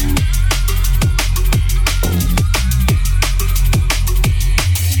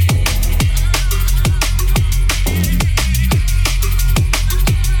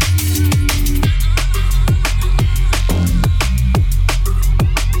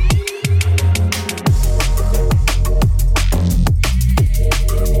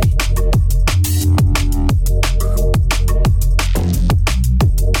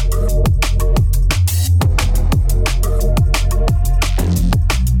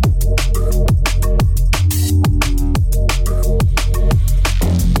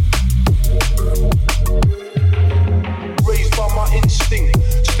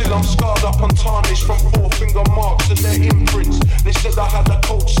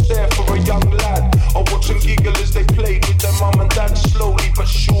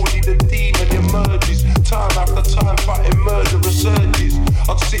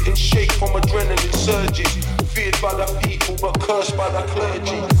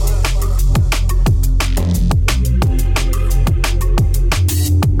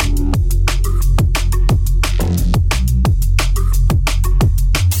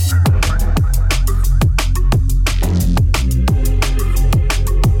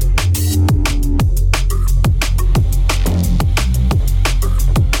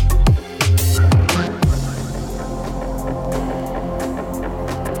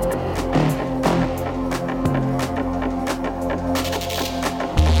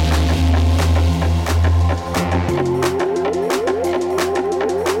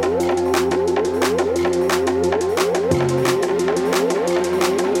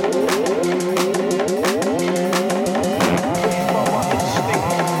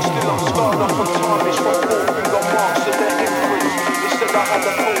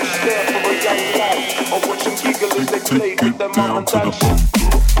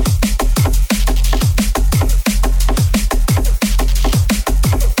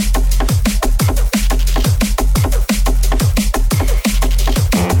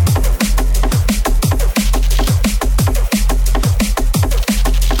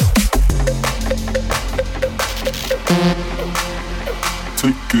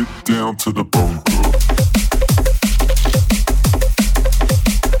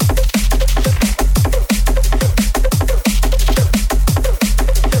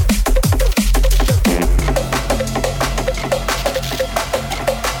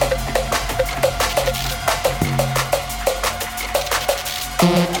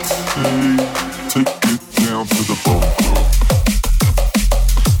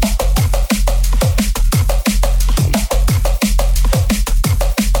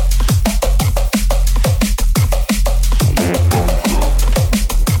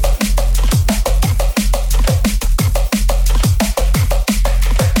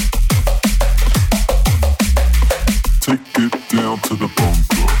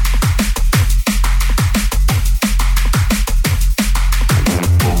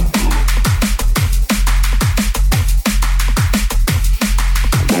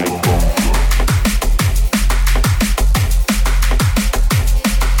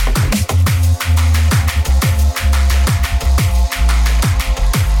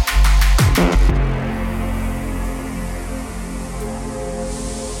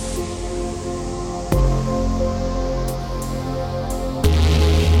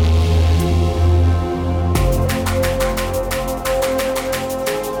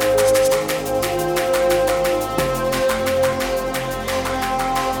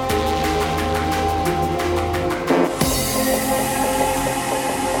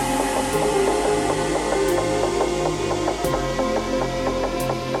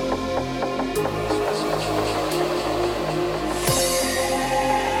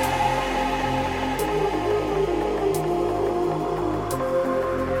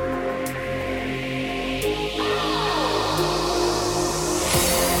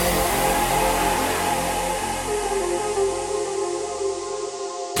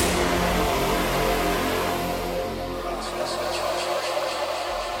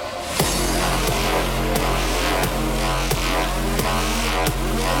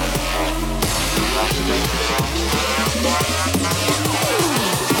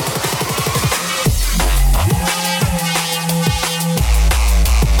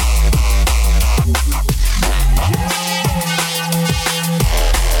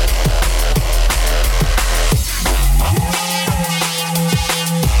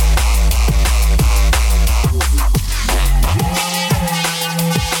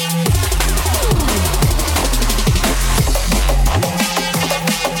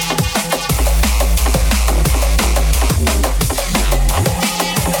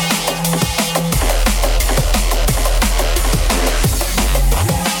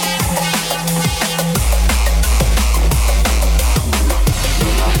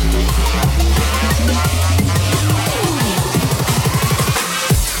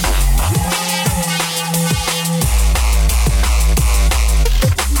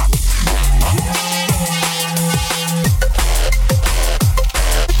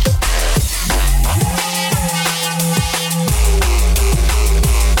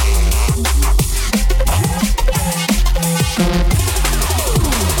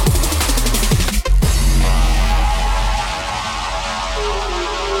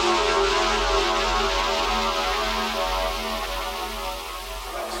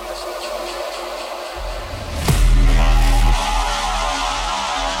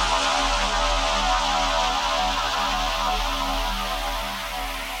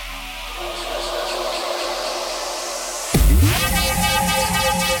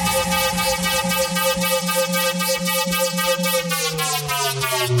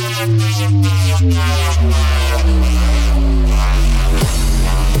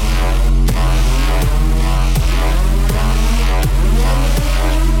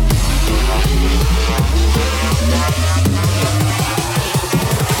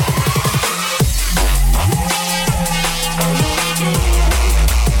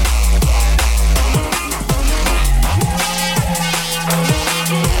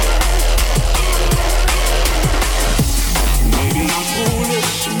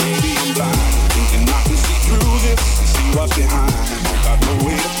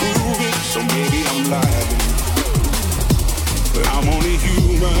 only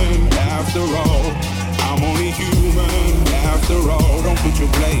human after all. I'm only human after all. Don't put your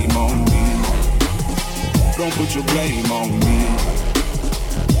blame on me. Don't put your blame on me.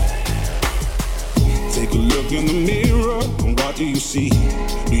 Take a look in the mirror, and what do you see?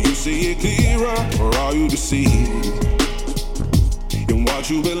 Do you see it clearer, or are you deceived in what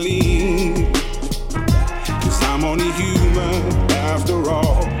you believe? 'Cause I'm only human after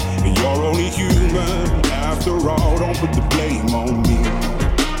all, and you're only human after all. Don't put the blame on me.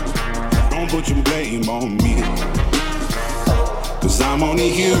 Don't put your blame on me. 'Cause I'm only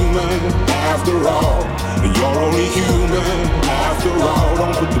human after all, and you're only human after all.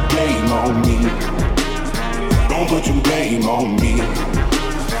 Don't put the blame on me. Don't put your blame on me.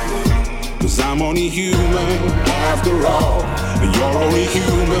 'Cause I'm only human after all, and you're only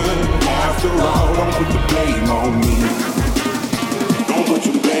human after all. Don't put the blame on me. Don't put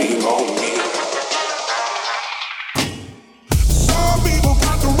your blame on me. Some people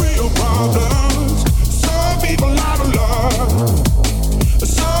got the real problems. Some people out of love.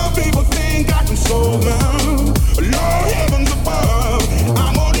 Some people think I can solve them. Lord heavens above,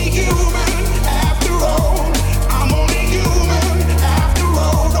 I'm only human after all. I'm only human after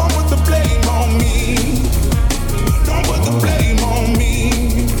all. Don't put the blame on me. Don't put the blame on me.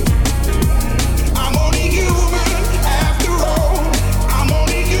 I'm only human after all. I'm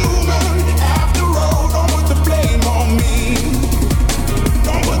only human after all. Don't put the blame on me.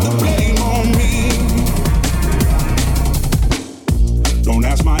 Don't put the blame on me. Don't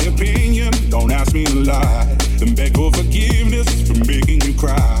ask my opinion, don't ask me to lie, and beg for forgiveness for making you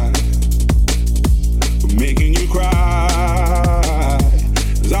cry. For making you cry.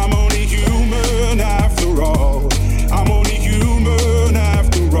 'Cause I'm only human after all. I'm only human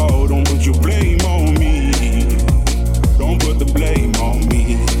after all. Don't put your blame on me. Don't put the blame on me.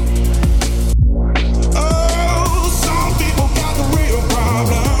 Oh, some people got the real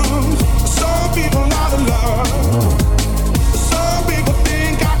problems. Some people out of love. Some people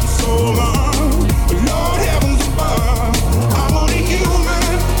think I can solve them. Lord heavens above, I'm only human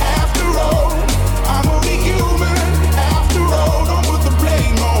after all. I'm only human after all. Don't put the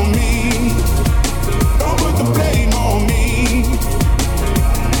blame on me. Don't put the blame on me.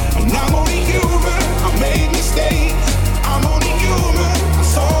 And I'm only human. I made mistakes. I'm only human.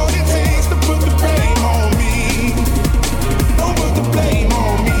 That's all it takes to put the blame on me. Don't put the blame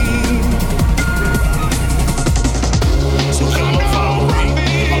on me. So come on, follow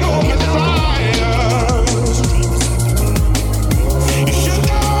me. I'm on the riders. You should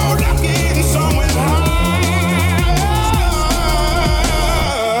know that getting somewhere high.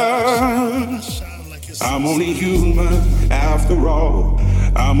 I'm only human after all.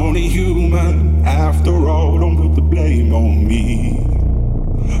 I'm only human after all. Don't put the blame on me.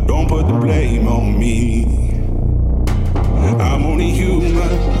 Don't put the blame on me. I'm only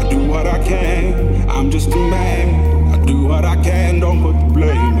human. I do what I can. I'm just a man. I do what I can. Don't put the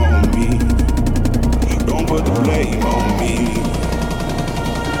blame on me. Don't put the blame on me.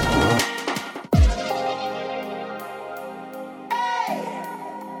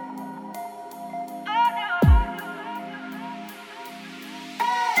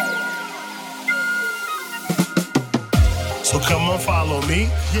 So come on, follow me.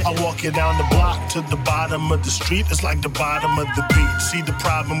 I'll walk you down the block to the bottom of the street. It's like the bottom of the beat. See the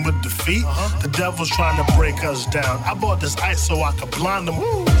problem with the feet? The devil's trying to break us down. I bought this ice so I could blind them.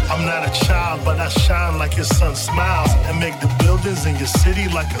 I'm not a child, but I shine like your sun smiles and make the buildings in your city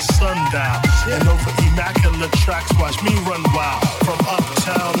like a sundial. And over immaculate tracks, watch me run wild. From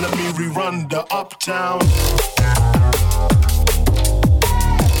uptown, let me rerun the uptown.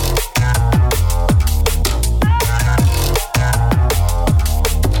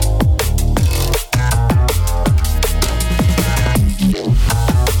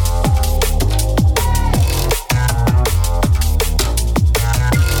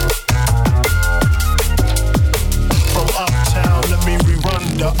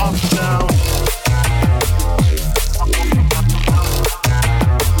 Uptown.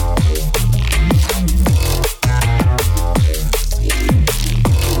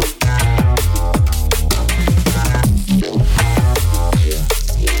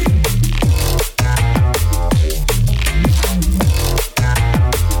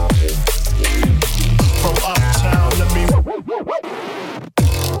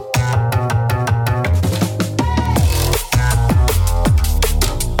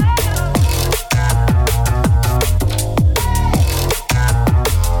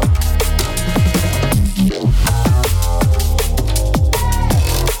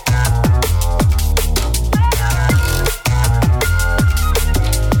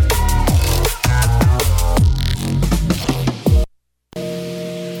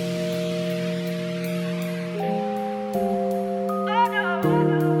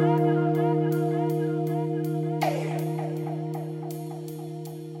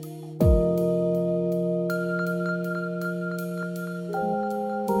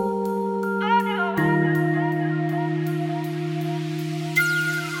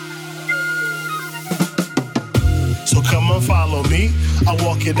 I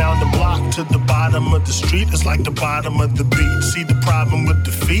walk you down the block to the bottom of the street. It's like the bottom of the beat. See the problem with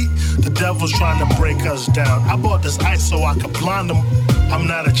defeat? The devil's trying to break us down. I bought this ice so I could blind them. I'm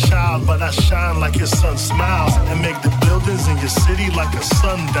not a child, but I shine like your sun smiles and make the buildings in your city like a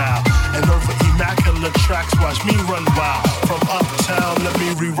sundial. And over immaculate tracks, watch me run wild. From uptown, let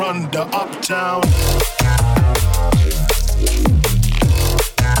me rerun the uptown.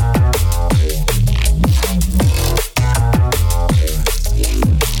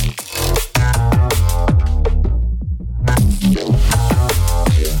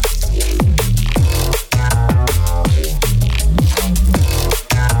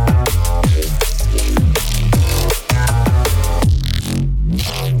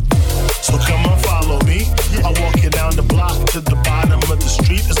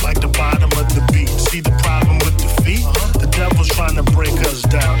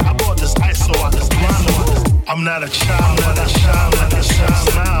 I'm not a child, but I shine like a sun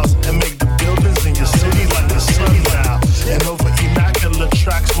smiles and make the buildings in your city like a sundial. And over immaculate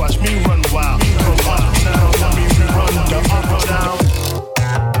tracks, watch me run wild. From uptown, let me run the uptown.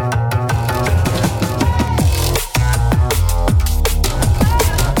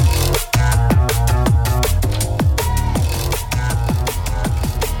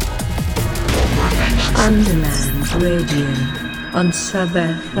 Underland Radio on Sub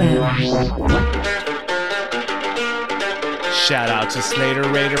FM. Shout out to Slater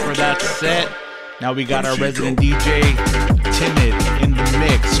Raider for that set. Now we got our resident DJ, Timid, in the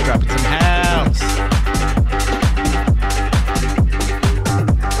mix, dropping some house.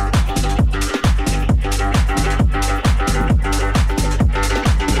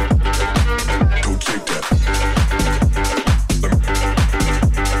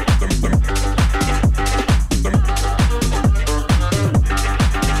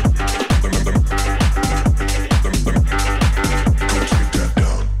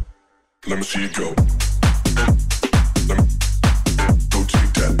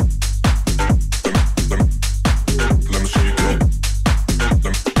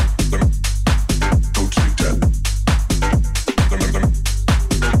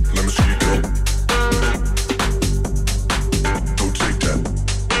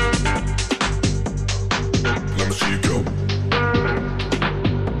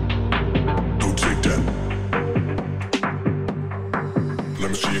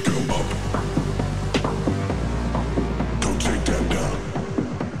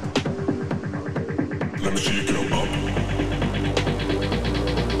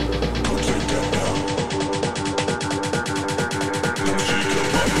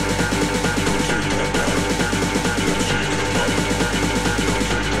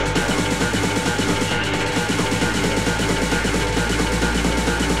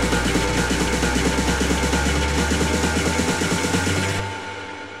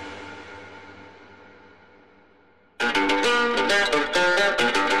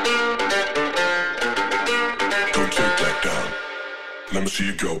 Let me see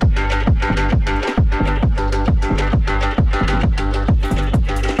you go.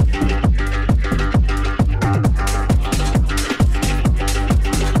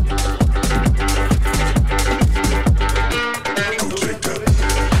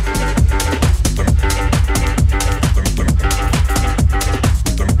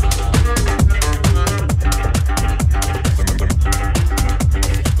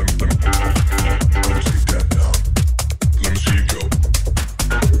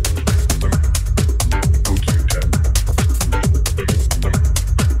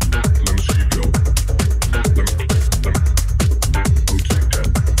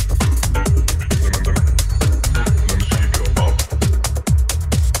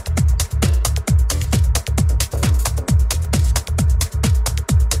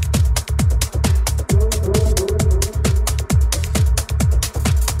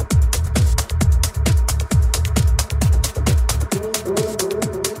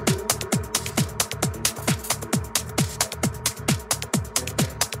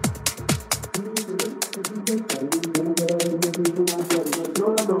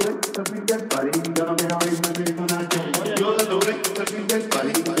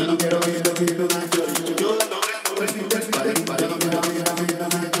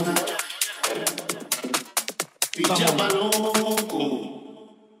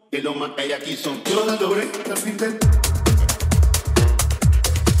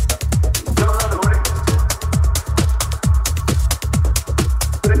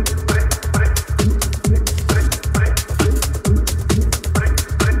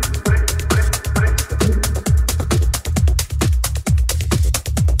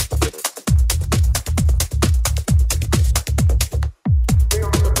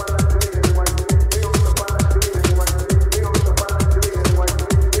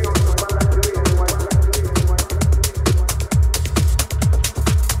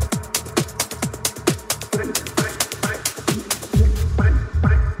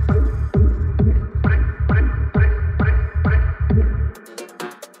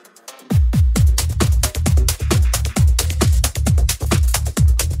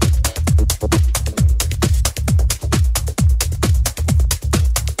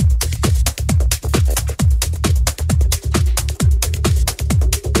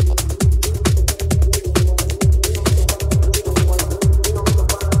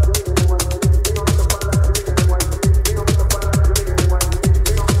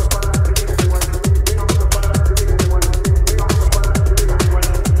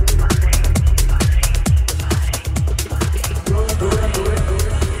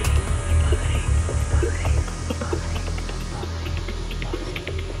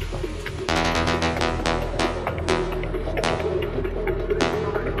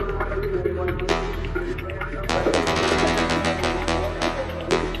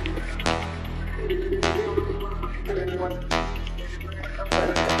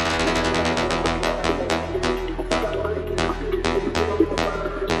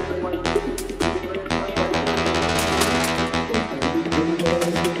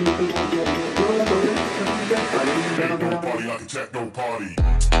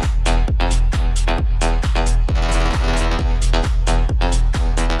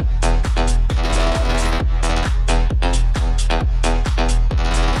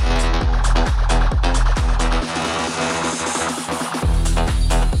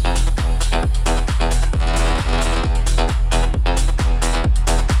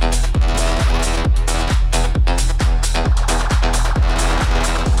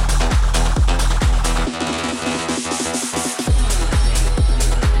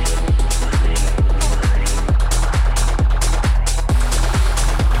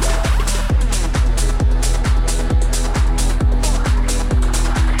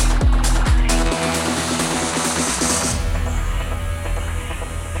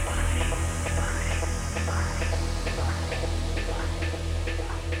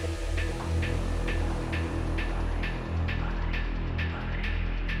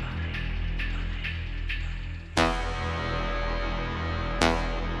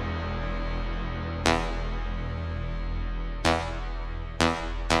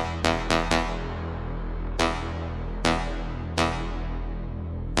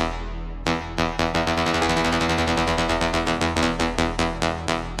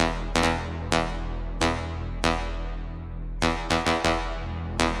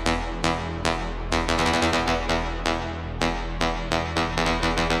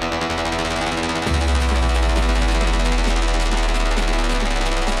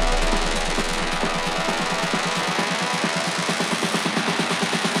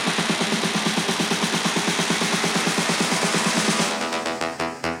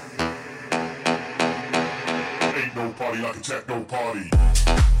 techno party.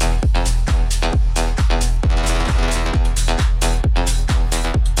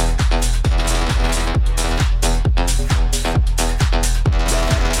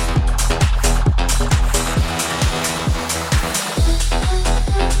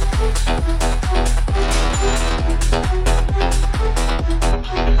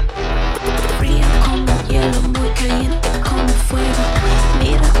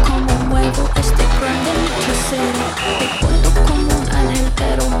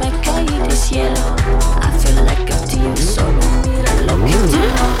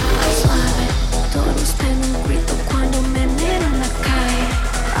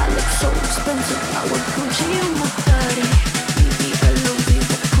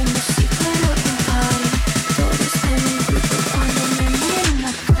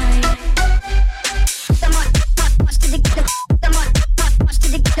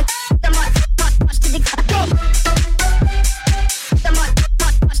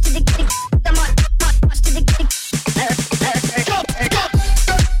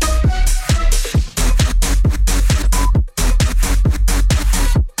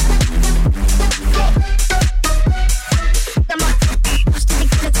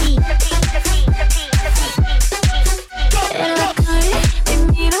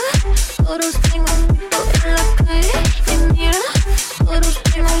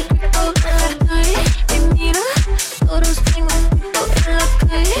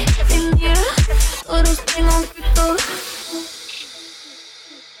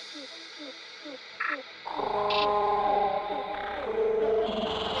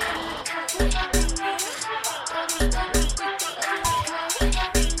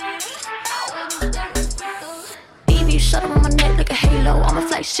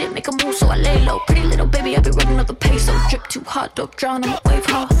 Drown on the wave,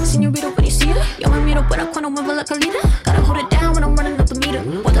 huh? Senorita, when you see her, yo, me miro when I cuando muevo la calita. Gotta hold it down when I'm running up the meter.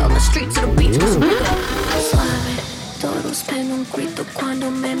 Whether on the streets or the beach, suave. Todos ven un grito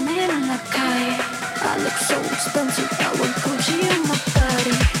cuando me miran la calle. I look so expensive, I would Gucci in my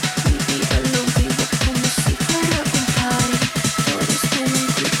body. Baby, I love you, como si fuera un party. Todos ven un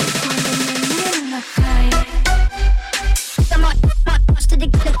grito cuando me miran la calle.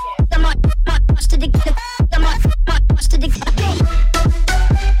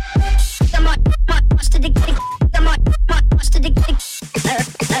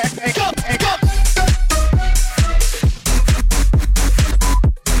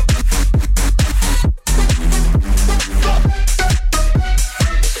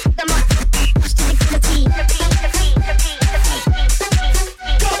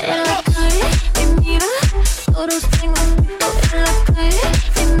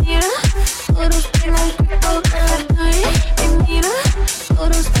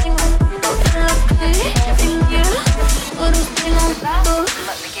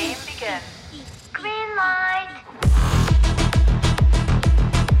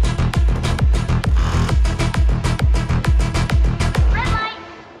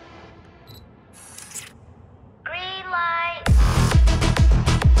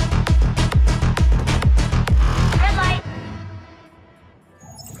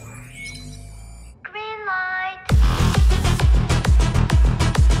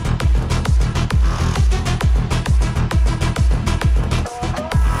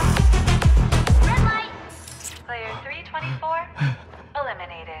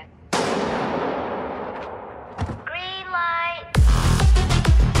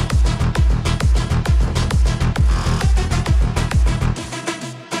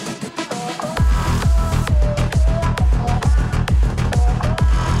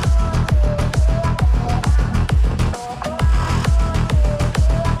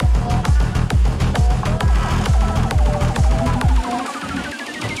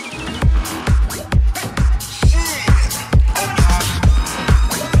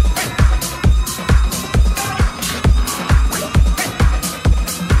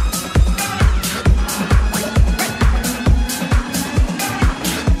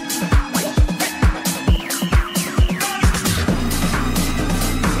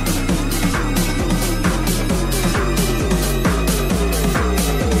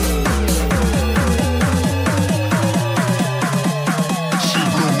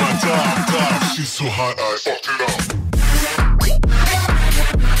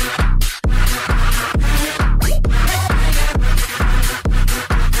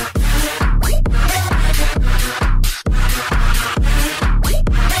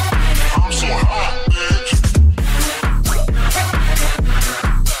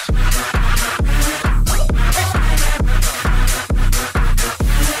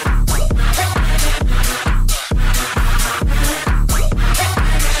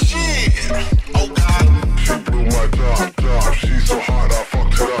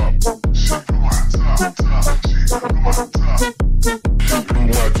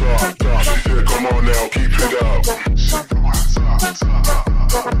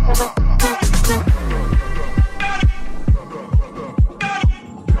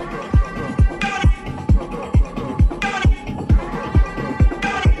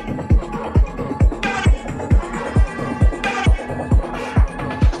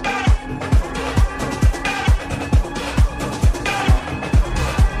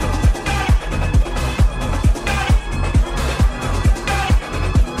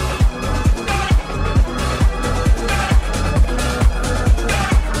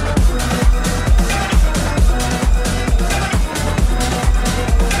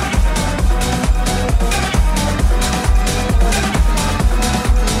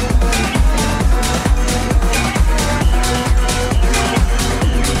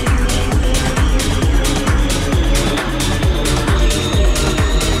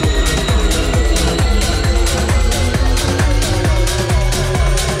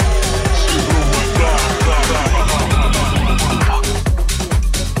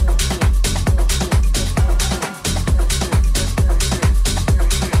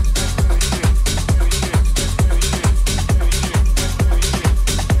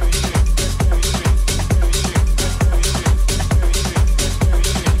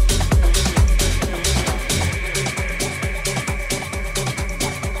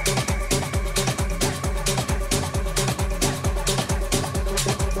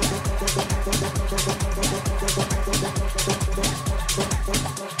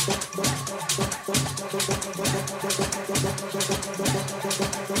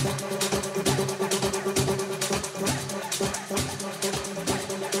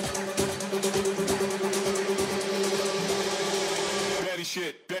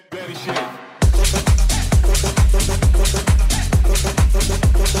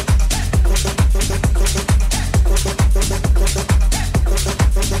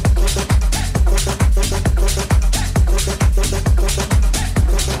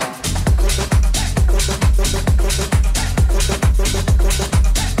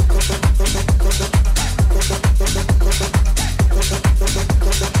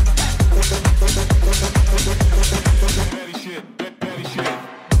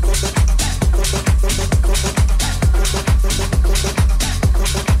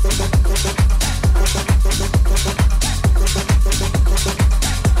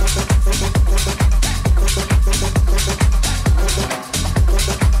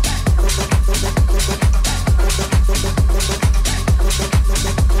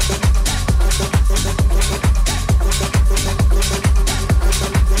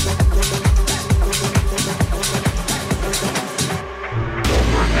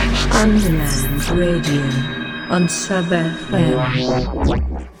 Underland Radio on Sub FM.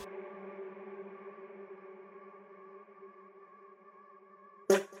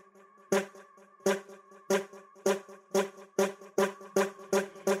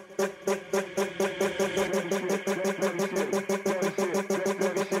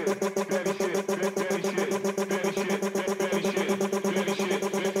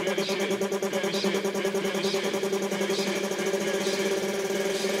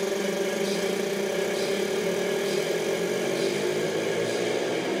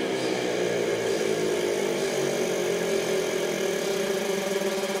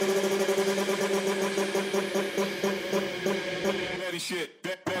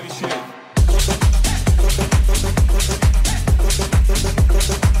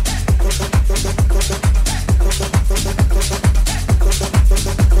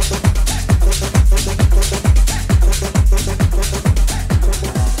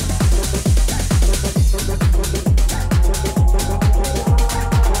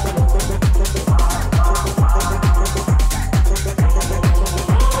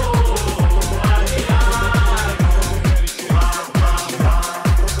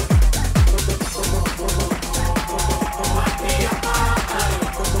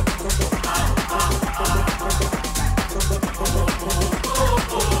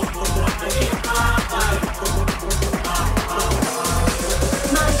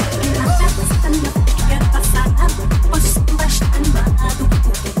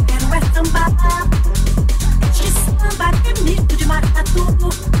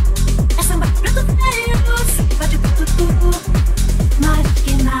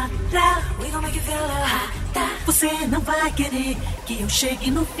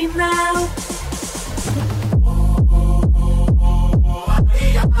 Chegue no final.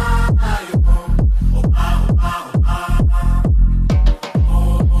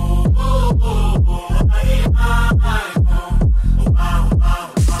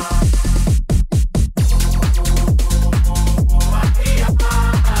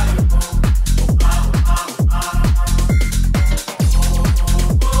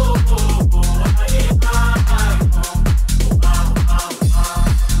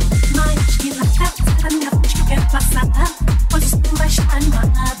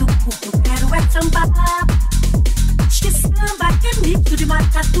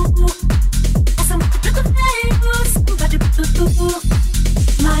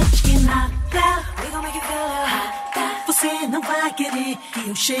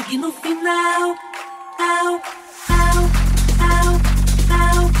 Chegue no final.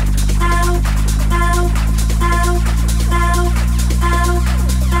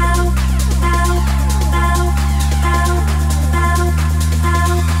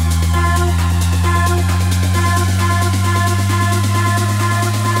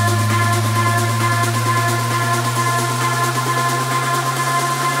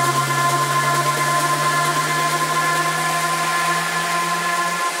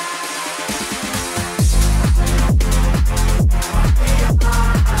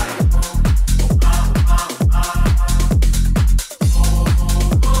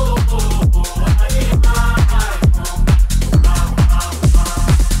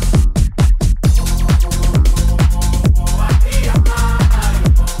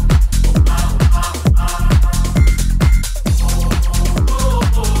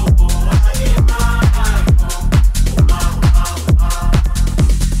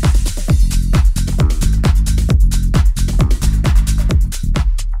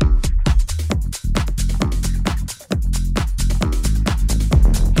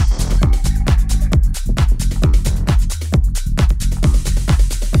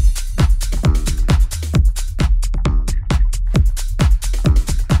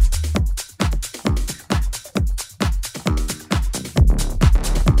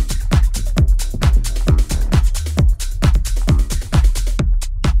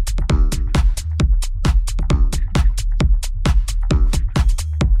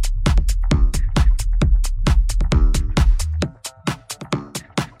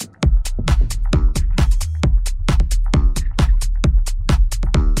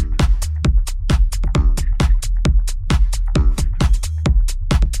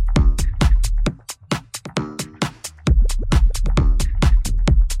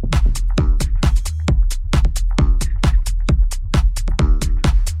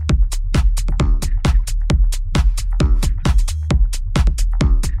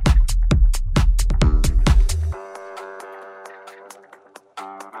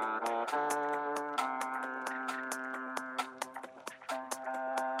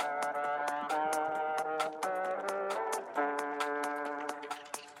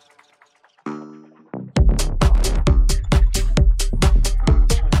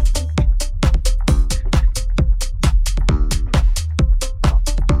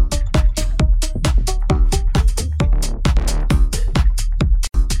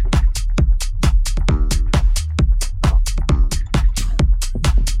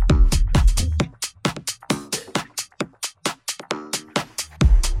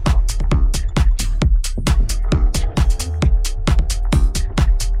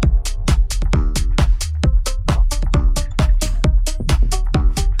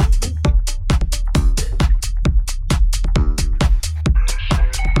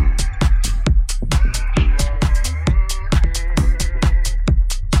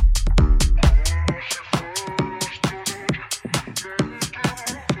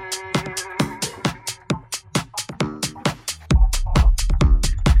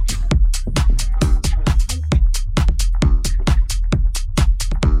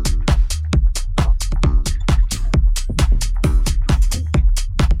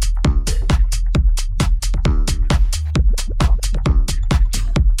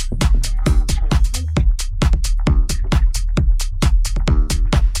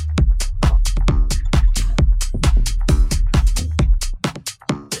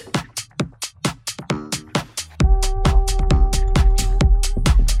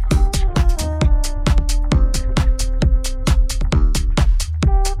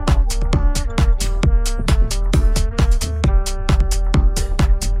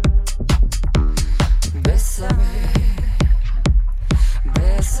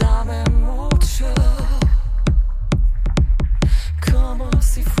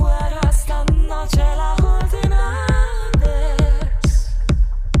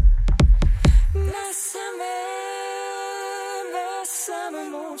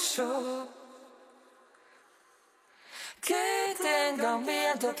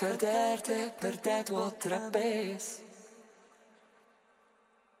 miedo a perderte, perderlo otra vez.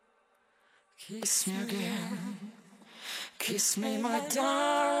 Kiss me again, kiss me my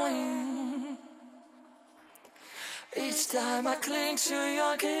darling. Each time I cling to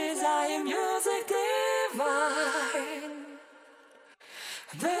your kiss, I am music divine.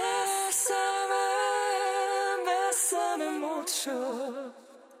 Bésame, bésame mucho.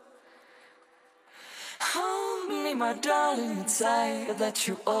 Hold me, my darling, inside, that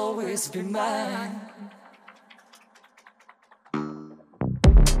you always be mine.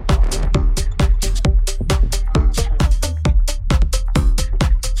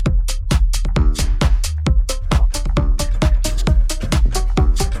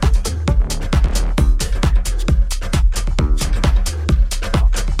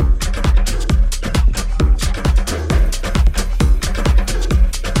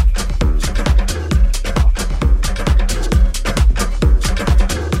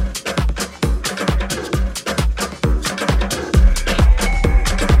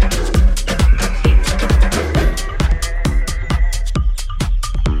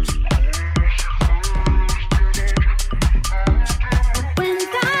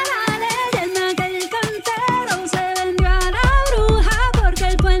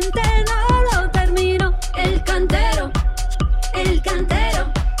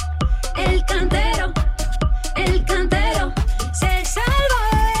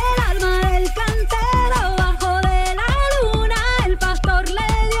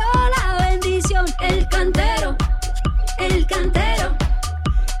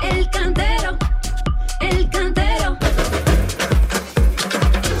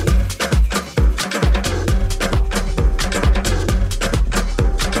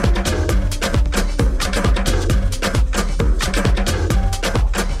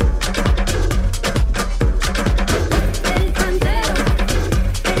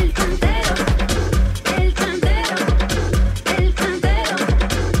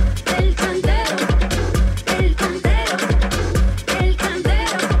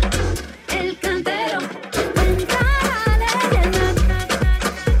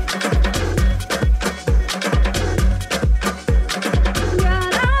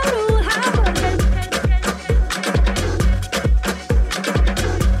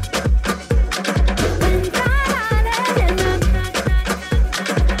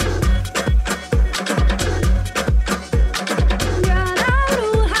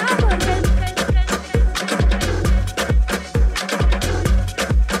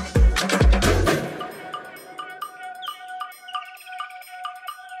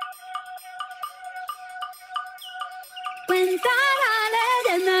 Cuenta la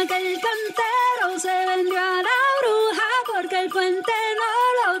leyenda que el cantero se vendió a la bruja porque el puente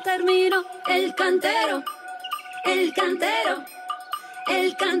no lo terminó. El cantero, el cantero,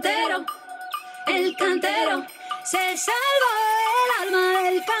 el cantero, el cantero se salvó el alma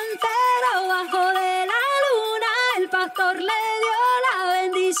del cantero. Bajo de la luna el pastor le dio la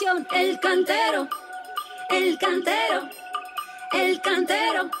bendición. El cantero, el cantero, el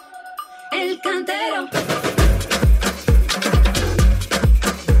cantero, el cantero.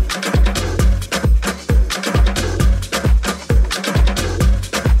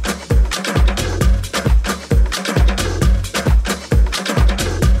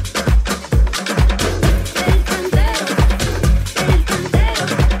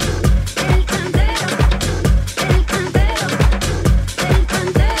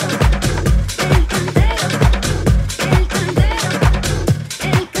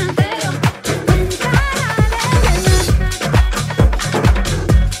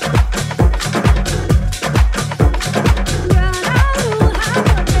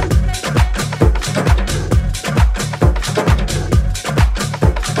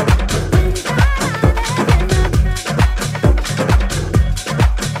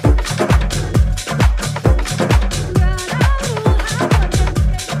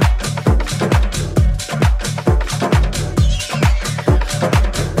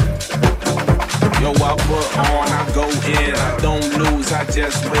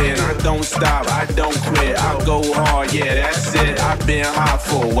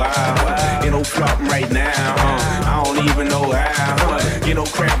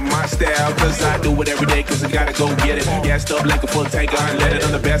 Up like a full tanker, unleaded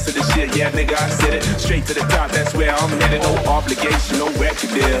on the best of the shit. Yeah, nigga, I said it. Straight to the top, that's where I'm headed. No obligation, no record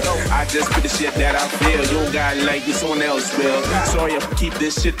deal. I just put the shit that I feel. You don't got it like me, someone else will. Sorry if I keep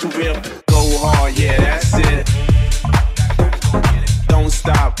this shit too real. Go hard, yeah, that's it. Don't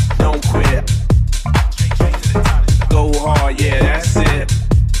stop, don't quit. Go hard, yeah, that's it.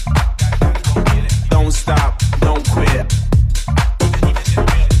 Don't stop, don't quit.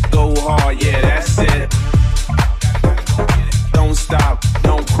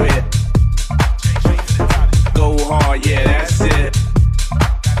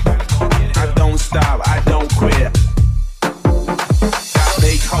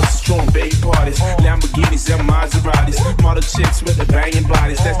 banging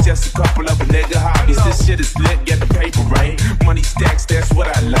bodies. That's just a couple of a nigga hobbies. This shit is lit, get the paper right. Money stacks, that's what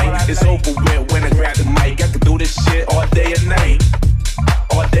I like. It's over with when I grab the mic. I can do this shit all day and night.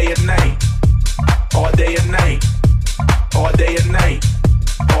 All day and night. All day and night. All day and night.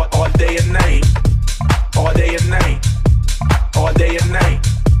 All day and night. All day and night. All day and night.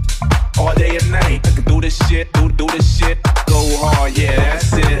 All day and night. I can do this shit, do this shit. Go hard, yeah,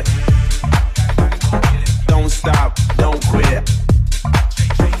 that's it. Don't stop, don't quit.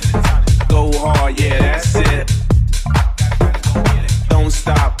 Go hard, yeah, that's it. Don't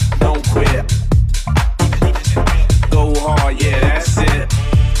stop, don't quit. Go hard, yeah, that's it.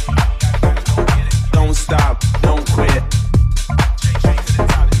 Don't stop, don't quit.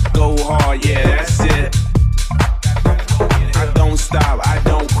 Go hard, yeah, that's it. I don't stop, I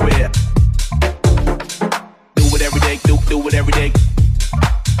don't quit. Do it every day, do it every day.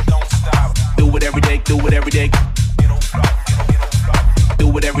 Don't stop. Do it every day, do it every day.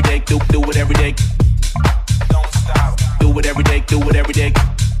 Do it every day, do it every day. Don't stop. Do it every day, do it every day.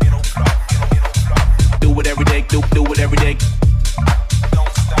 Do it every day, do it every day.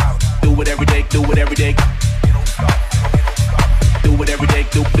 Don't stop. Do it every day, do it every day. Do it every day,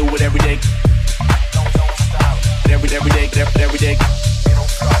 do it every day. Don't stop. Every day, every day.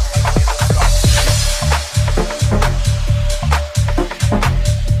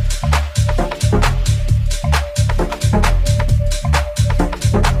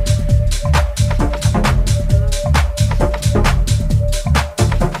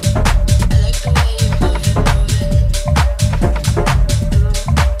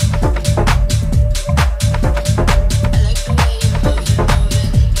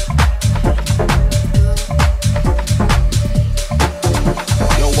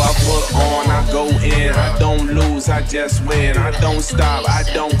 Just win, I don't stop, I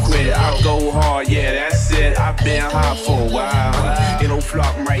don't quit, I go hard, yeah, that's it. I've been hot for a while, it don't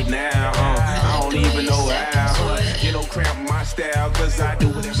flop right now, I don't even know how, it don't cramp my style, cause I do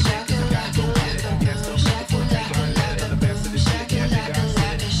it every day.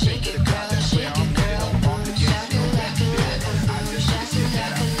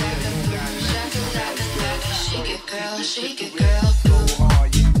 Shake it, girl.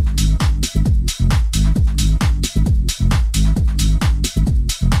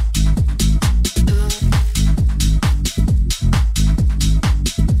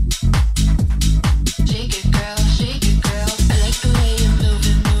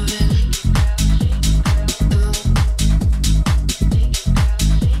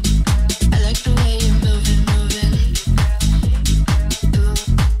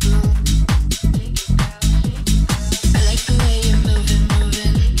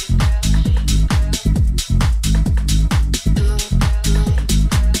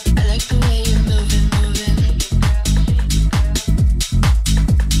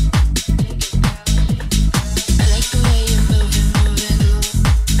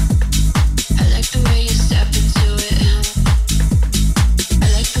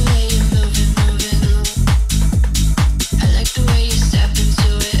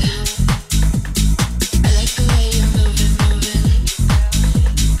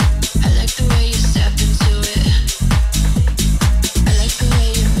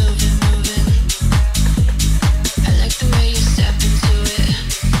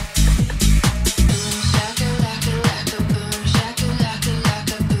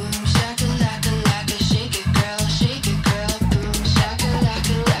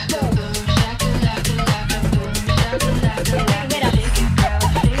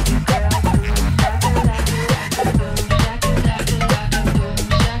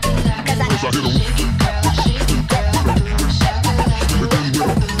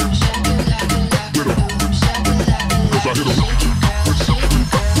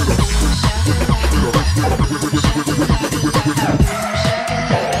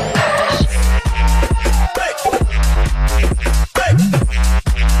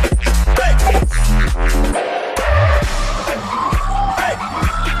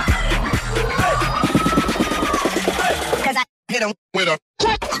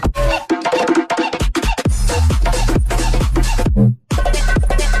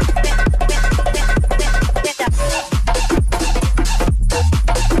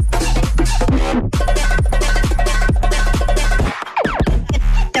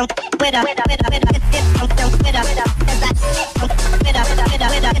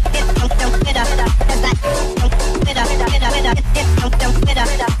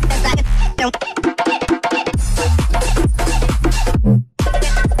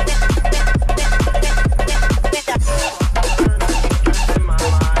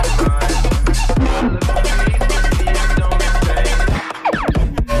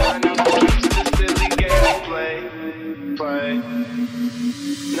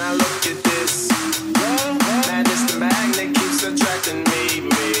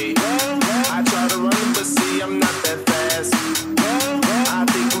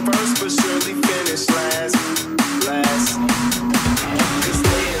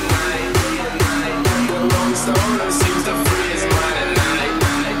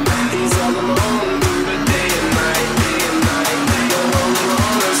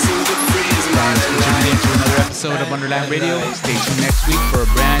 episode of Underland Radio. Stay tuned next week for a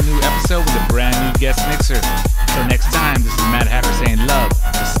brand new episode with a brand new guest mixer. Until next time, this is Mad Hatter saying love,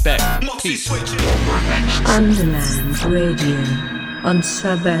 respect, peace. Underland Radio on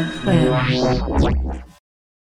Sub FM.